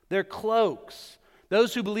 Their cloaks,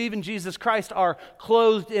 those who believe in Jesus Christ are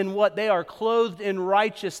clothed in what? They are clothed in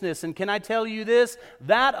righteousness. And can I tell you this?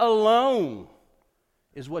 That alone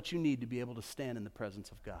is what you need to be able to stand in the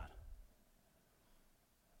presence of God.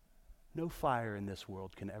 No fire in this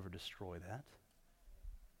world can ever destroy that.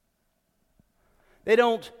 They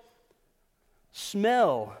don't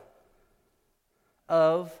smell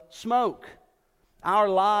of smoke. Our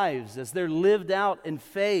lives, as they're lived out in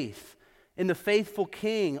faith, in the faithful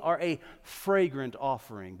King, are a fragrant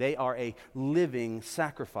offering. They are a living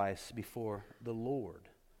sacrifice before the Lord.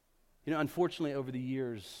 You know, unfortunately, over the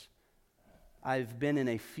years, I've been in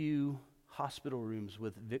a few hospital rooms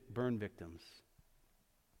with burn victims.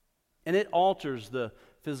 And it alters the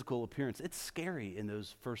physical appearance. It's scary in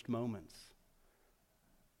those first moments.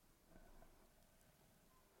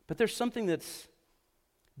 But there's something that's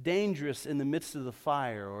dangerous in the midst of the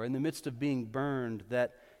fire or in the midst of being burned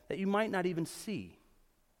that you might not even see.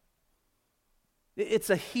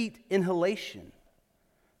 It's a heat inhalation.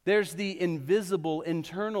 There's the invisible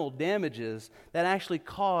internal damages that actually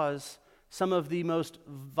cause some of the most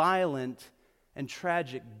violent and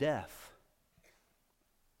tragic death.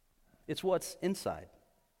 It's what's inside.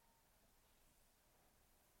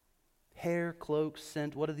 Hair, cloak,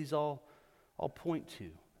 scent, what do these all point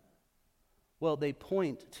to? Well, they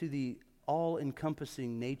point to the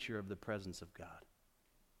all-encompassing nature of the presence of God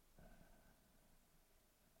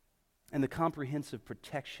and the comprehensive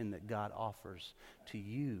protection that God offers to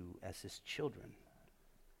you as his children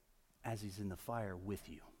as he's in the fire with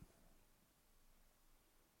you.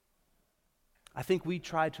 I think we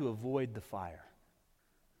try to avoid the fire.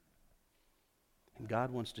 And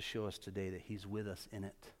God wants to show us today that he's with us in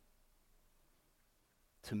it,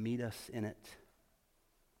 to meet us in it,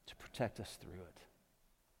 to protect us through it,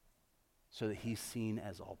 so that he's seen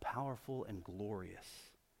as all-powerful and glorious.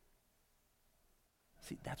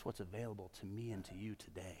 See, that's what's available to me and to you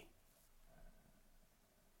today.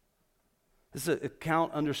 This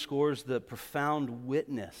account underscores the profound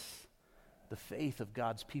witness the faith of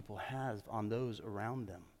God's people has on those around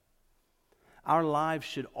them. Our lives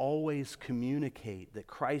should always communicate that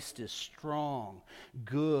Christ is strong,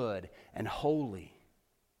 good, and holy.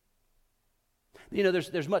 You know,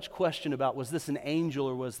 there's much question about, was this an angel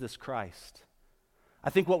or was this Christ? I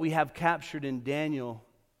think what we have captured in Daniel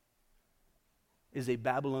is a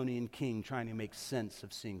Babylonian king trying to make sense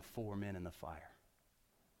of seeing four men in the fire.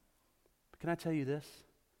 But can I tell you this?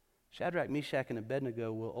 Shadrach, Meshach, and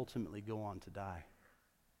Abednego will ultimately go on to die.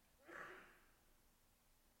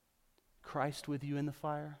 Christ with you in the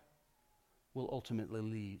fire will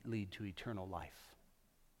ultimately lead to eternal life.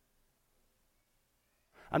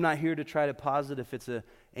 I'm not here to try to posit if it's an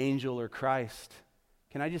angel or Christ.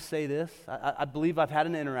 Can I just say this? I believe I've had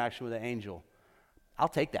an interaction with an angel. I'll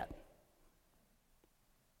take that.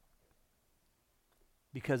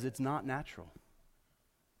 Because it's not natural.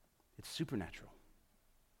 It's supernatural.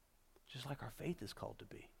 Just like our faith is called to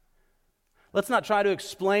be. Let's not try to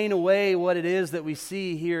explain away what it is that we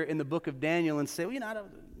see here in the book of Daniel and say, well, you know,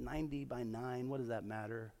 90 by 9, what does that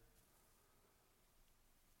matter?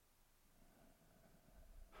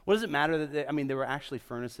 What does it matter that, there were actually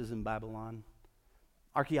furnaces in Babylon?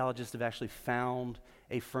 Archaeologists have actually found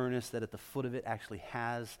a furnace that at the foot of it actually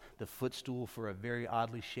has the footstool for a very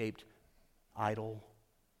oddly shaped idol.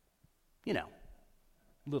 You know,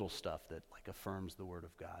 little stuff that like affirms the word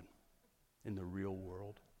of God in the real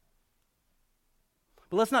world.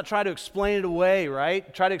 But let's not try to explain it away,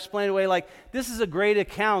 right? Try to explain it away like this is a great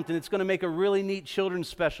account and it's going to make a really neat children's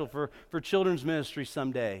special for children's ministry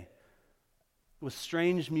someday with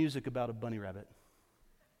strange music about a bunny rabbit.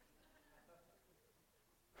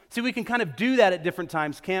 See, we can kind of do that at different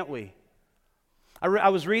times, can't we? I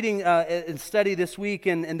was reading a study this week,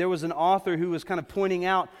 and there was an author who was kind of pointing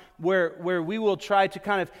out where we will try to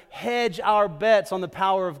kind of hedge our bets on the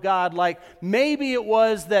power of God. Like maybe it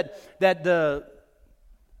was that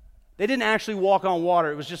They didn't actually walk on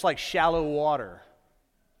water. It was just like shallow water.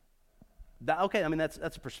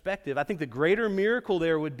 That's a perspective. I think the greater miracle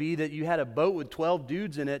there would be that you had a boat with 12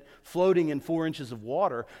 dudes in it floating in 4 inches of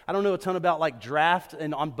water. I don't know a ton about like draft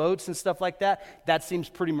and on boats and stuff like that. That seems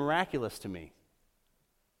pretty miraculous to me.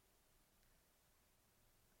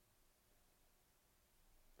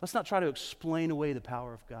 Let's not try to explain away the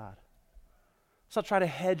power of God. Let's not try to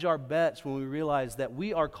hedge our bets when we realize that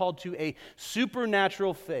we are called to a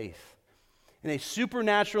supernatural faith in a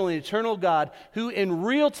supernatural and eternal God who in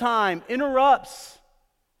real time interrupts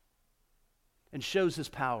and shows his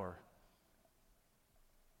power.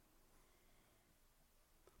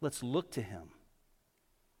 Let's look to him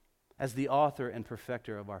as the author and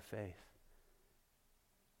perfecter of our faith.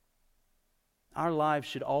 Our lives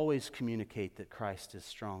should always communicate that Christ is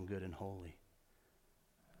strong, good, and holy.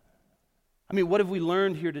 What have we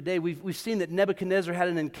learned here today? We've seen that Nebuchadnezzar had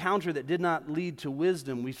an encounter that did not lead to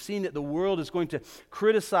wisdom. We've seen that the world is going to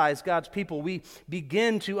criticize God's people. We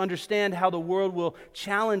begin to understand how the world will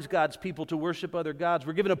challenge God's people to worship other gods.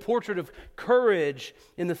 We're given a portrait of courage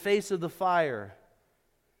in the face of the fire.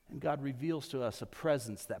 And God reveals to us a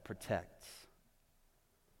presence that protects.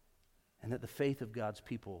 And that the faith of God's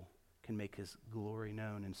people can make his glory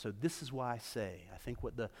known. And so this is why I think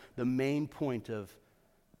what the main point of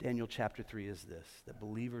Daniel chapter 3 is this, that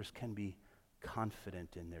believers can be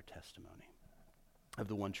confident in their testimony of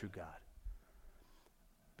the one true God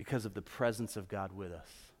because of the presence of God with us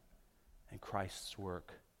and Christ's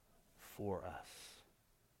work for us.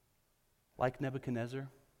 Like Nebuchadnezzar,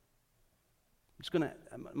 I'm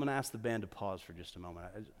going to ask the band to pause for just a moment.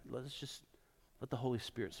 Let's just let the Holy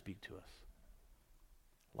Spirit speak to us.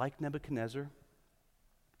 Like Nebuchadnezzar,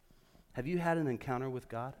 have you had an encounter with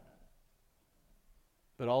God?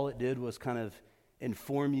 But all it did was kind of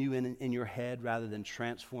inform you in your head rather than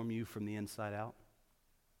transform you from the inside out?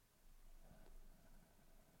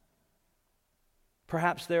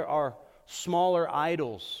 Perhaps there are smaller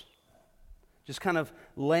idols just kind of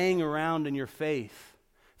laying around in your faith.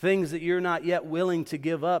 Things that you're not yet willing to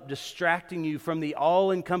give up, distracting you from the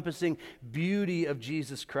all-encompassing beauty of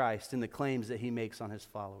Jesus Christ and the claims that he makes on his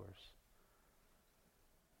followers.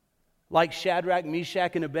 Like Shadrach,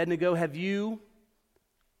 Meshach, and Abednego, have you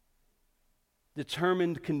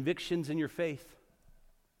determined convictions in your faith?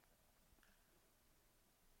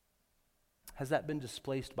 Has that been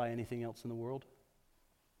displaced by anything else in the world?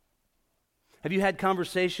 Have you had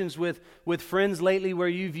conversations with friends lately where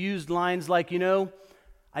you've used lines like,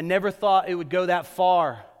 I never thought it would go that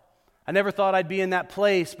far. I never thought I'd be in that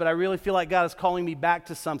place, but I really feel like God is calling me back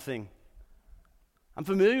to something. I'm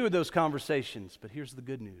familiar with those conversations, but here's the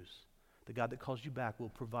good news. The God that calls you back will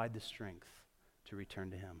provide the strength to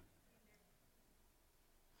return to him.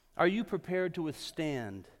 Are you prepared to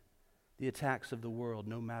withstand the attacks of the world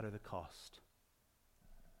no matter the cost?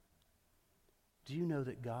 Do you know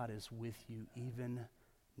that God is with you even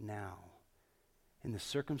now in the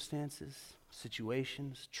circumstances,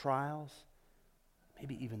 situations, trials,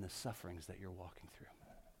 maybe even the sufferings that you're walking through?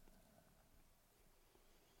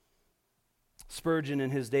 Spurgeon,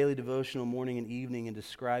 in his daily devotional morning and evening, in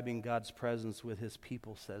describing God's presence with his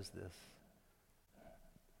people, says this: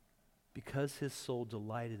 because his soul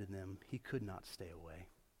delighted in them, he could not stay away.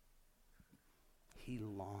 He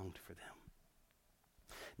longed for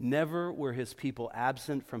them. Never were his people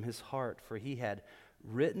absent from his heart, for he had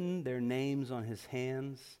written their names on his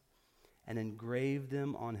hands and engraved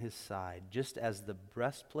them on his side, just as the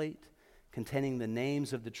breastplate containing the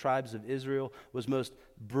names of the tribes of Israel was most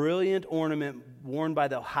brilliant ornament worn by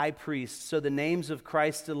the high priest, so the names of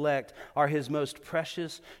Christ's elect are his most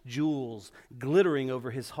precious jewels, glittering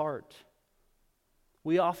over his heart.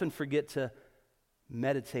 We often forget to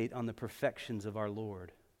meditate on the perfections of our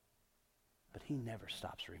Lord, but he never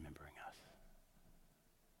stops remembering us.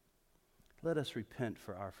 Let us repent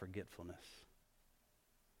for our forgetfulness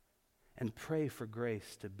and pray for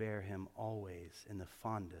grace to bear him always in the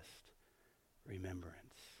fondest remembrance.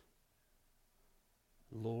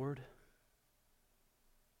 Lord,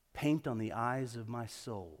 paint on the eyes of my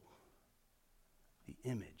soul the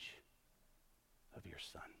image of your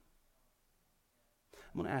Son.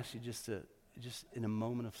 I'm going to ask you just in a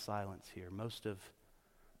moment of silence here, most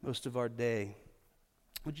of our day,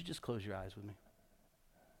 would you just close your eyes with me?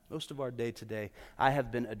 Most of our day today, I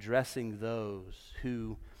have been addressing those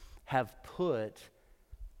who have put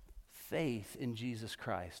faith in Jesus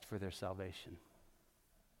Christ for their salvation.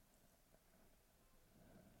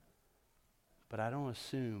 But I don't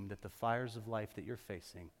assume that the fires of life that you're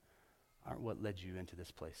facing aren't what led you into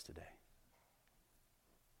this place today.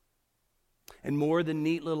 And more than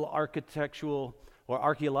neat little architectural or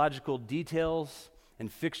archaeological details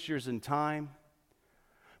and fixtures and time,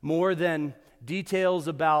 more than details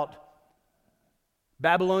about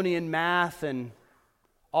Babylonian math and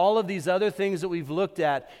all of these other things that we've looked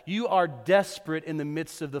at. You are desperate in the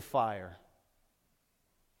midst of the fire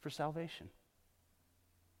for salvation.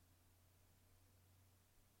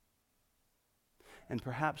 And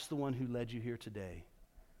perhaps the one who led you here today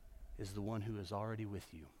is the one who is already with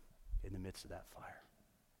you in the midst of that fire.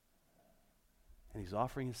 And he's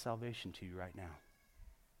offering his salvation to you right now.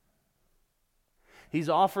 He's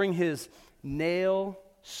offering his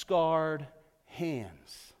nail-scarred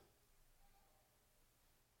hands.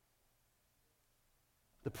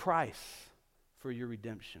 The price for your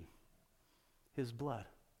redemption. His blood.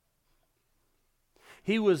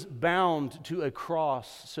 He was bound to a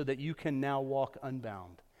cross so that you can now walk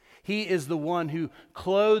unbound. He is the one who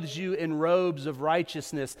clothes you in robes of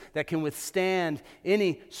righteousness that can withstand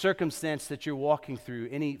any circumstance that you're walking through,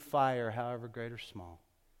 any fire, however great or small.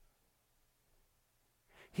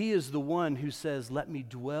 He is the one who says, let me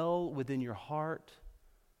dwell within your heart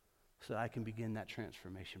so that I can begin that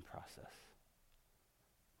transformation process.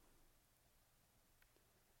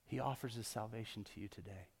 He offers his salvation to you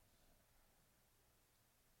today.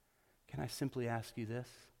 Can I simply ask you this?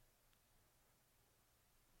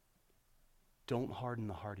 Don't harden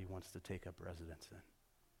the heart he wants to take up residence in.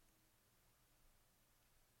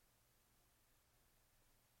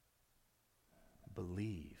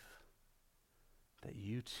 Believe that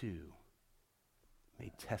you too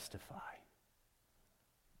may testify.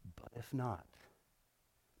 But if not,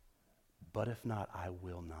 I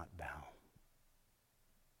will not bow.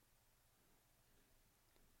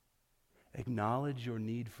 Acknowledge your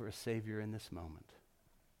need for a Savior in this moment.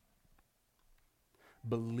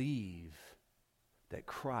 Believe that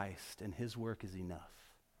Christ and his work is enough.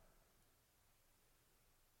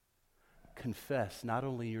 Confess not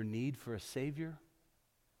only your need for a Savior,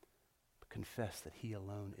 but confess that he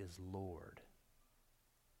alone is Lord.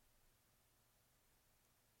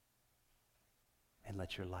 And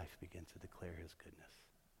let your life begin to declare his goodness.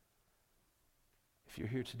 If you're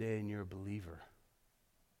here today and you're a believer,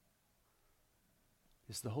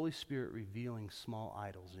 is the Holy Spirit revealing small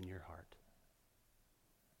idols in your heart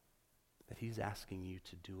that he's asking you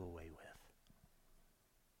to do away with?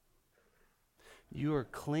 You are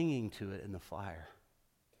clinging to it in the fire,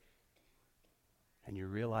 and you're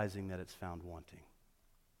realizing that it's found wanting.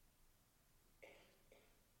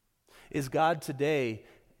 Is God today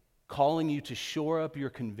calling you to shore up your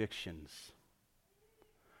convictions?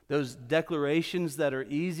 Those declarations that are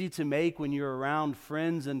easy to make when you're around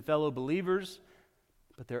friends and fellow believers,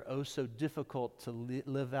 but they're oh so difficult to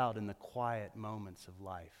live out in the quiet moments of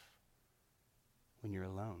life when you're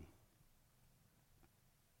alone.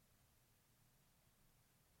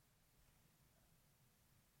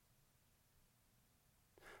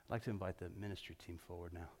 I'd like to invite the ministry team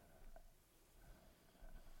forward now.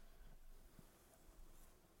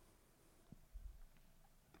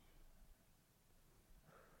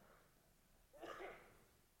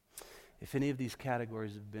 If any of these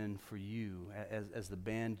categories have been for you, as the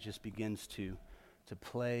band just begins to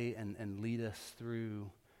play and lead us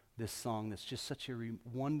through this song that's just such a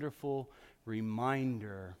wonderful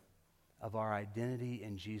reminder of our identity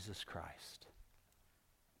in Jesus Christ.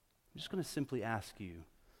 I'm just going to simply ask you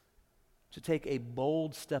to take a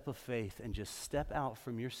bold step of faith and just step out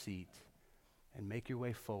from your seat and make your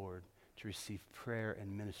way forward to receive prayer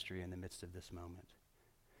and ministry in the midst of this moment.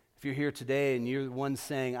 If you're here today and you're the one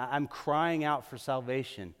saying, I'm crying out for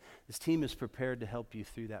salvation, this team is prepared to help you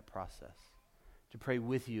through that process, to pray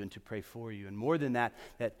with you and to pray for you. And more than that,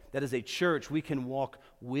 that as a church, we can walk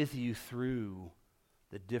with you through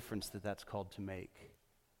the difference that that's called to make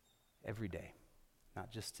every day,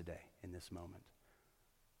 not just today in this moment.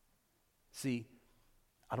 See,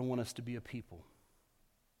 I don't want us to be a people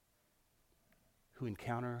who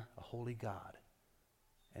encounter a holy God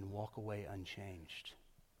and walk away unchanged.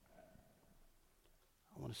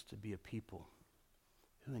 I want us to be a people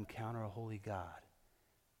who encounter a holy God,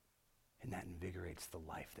 and that invigorates the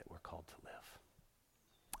life that we're called to live.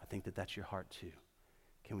 I think that that's your heart too.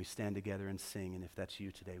 Can we stand together and sing? And if that's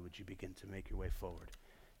you today, would you begin to make your way forward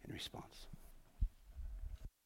in response?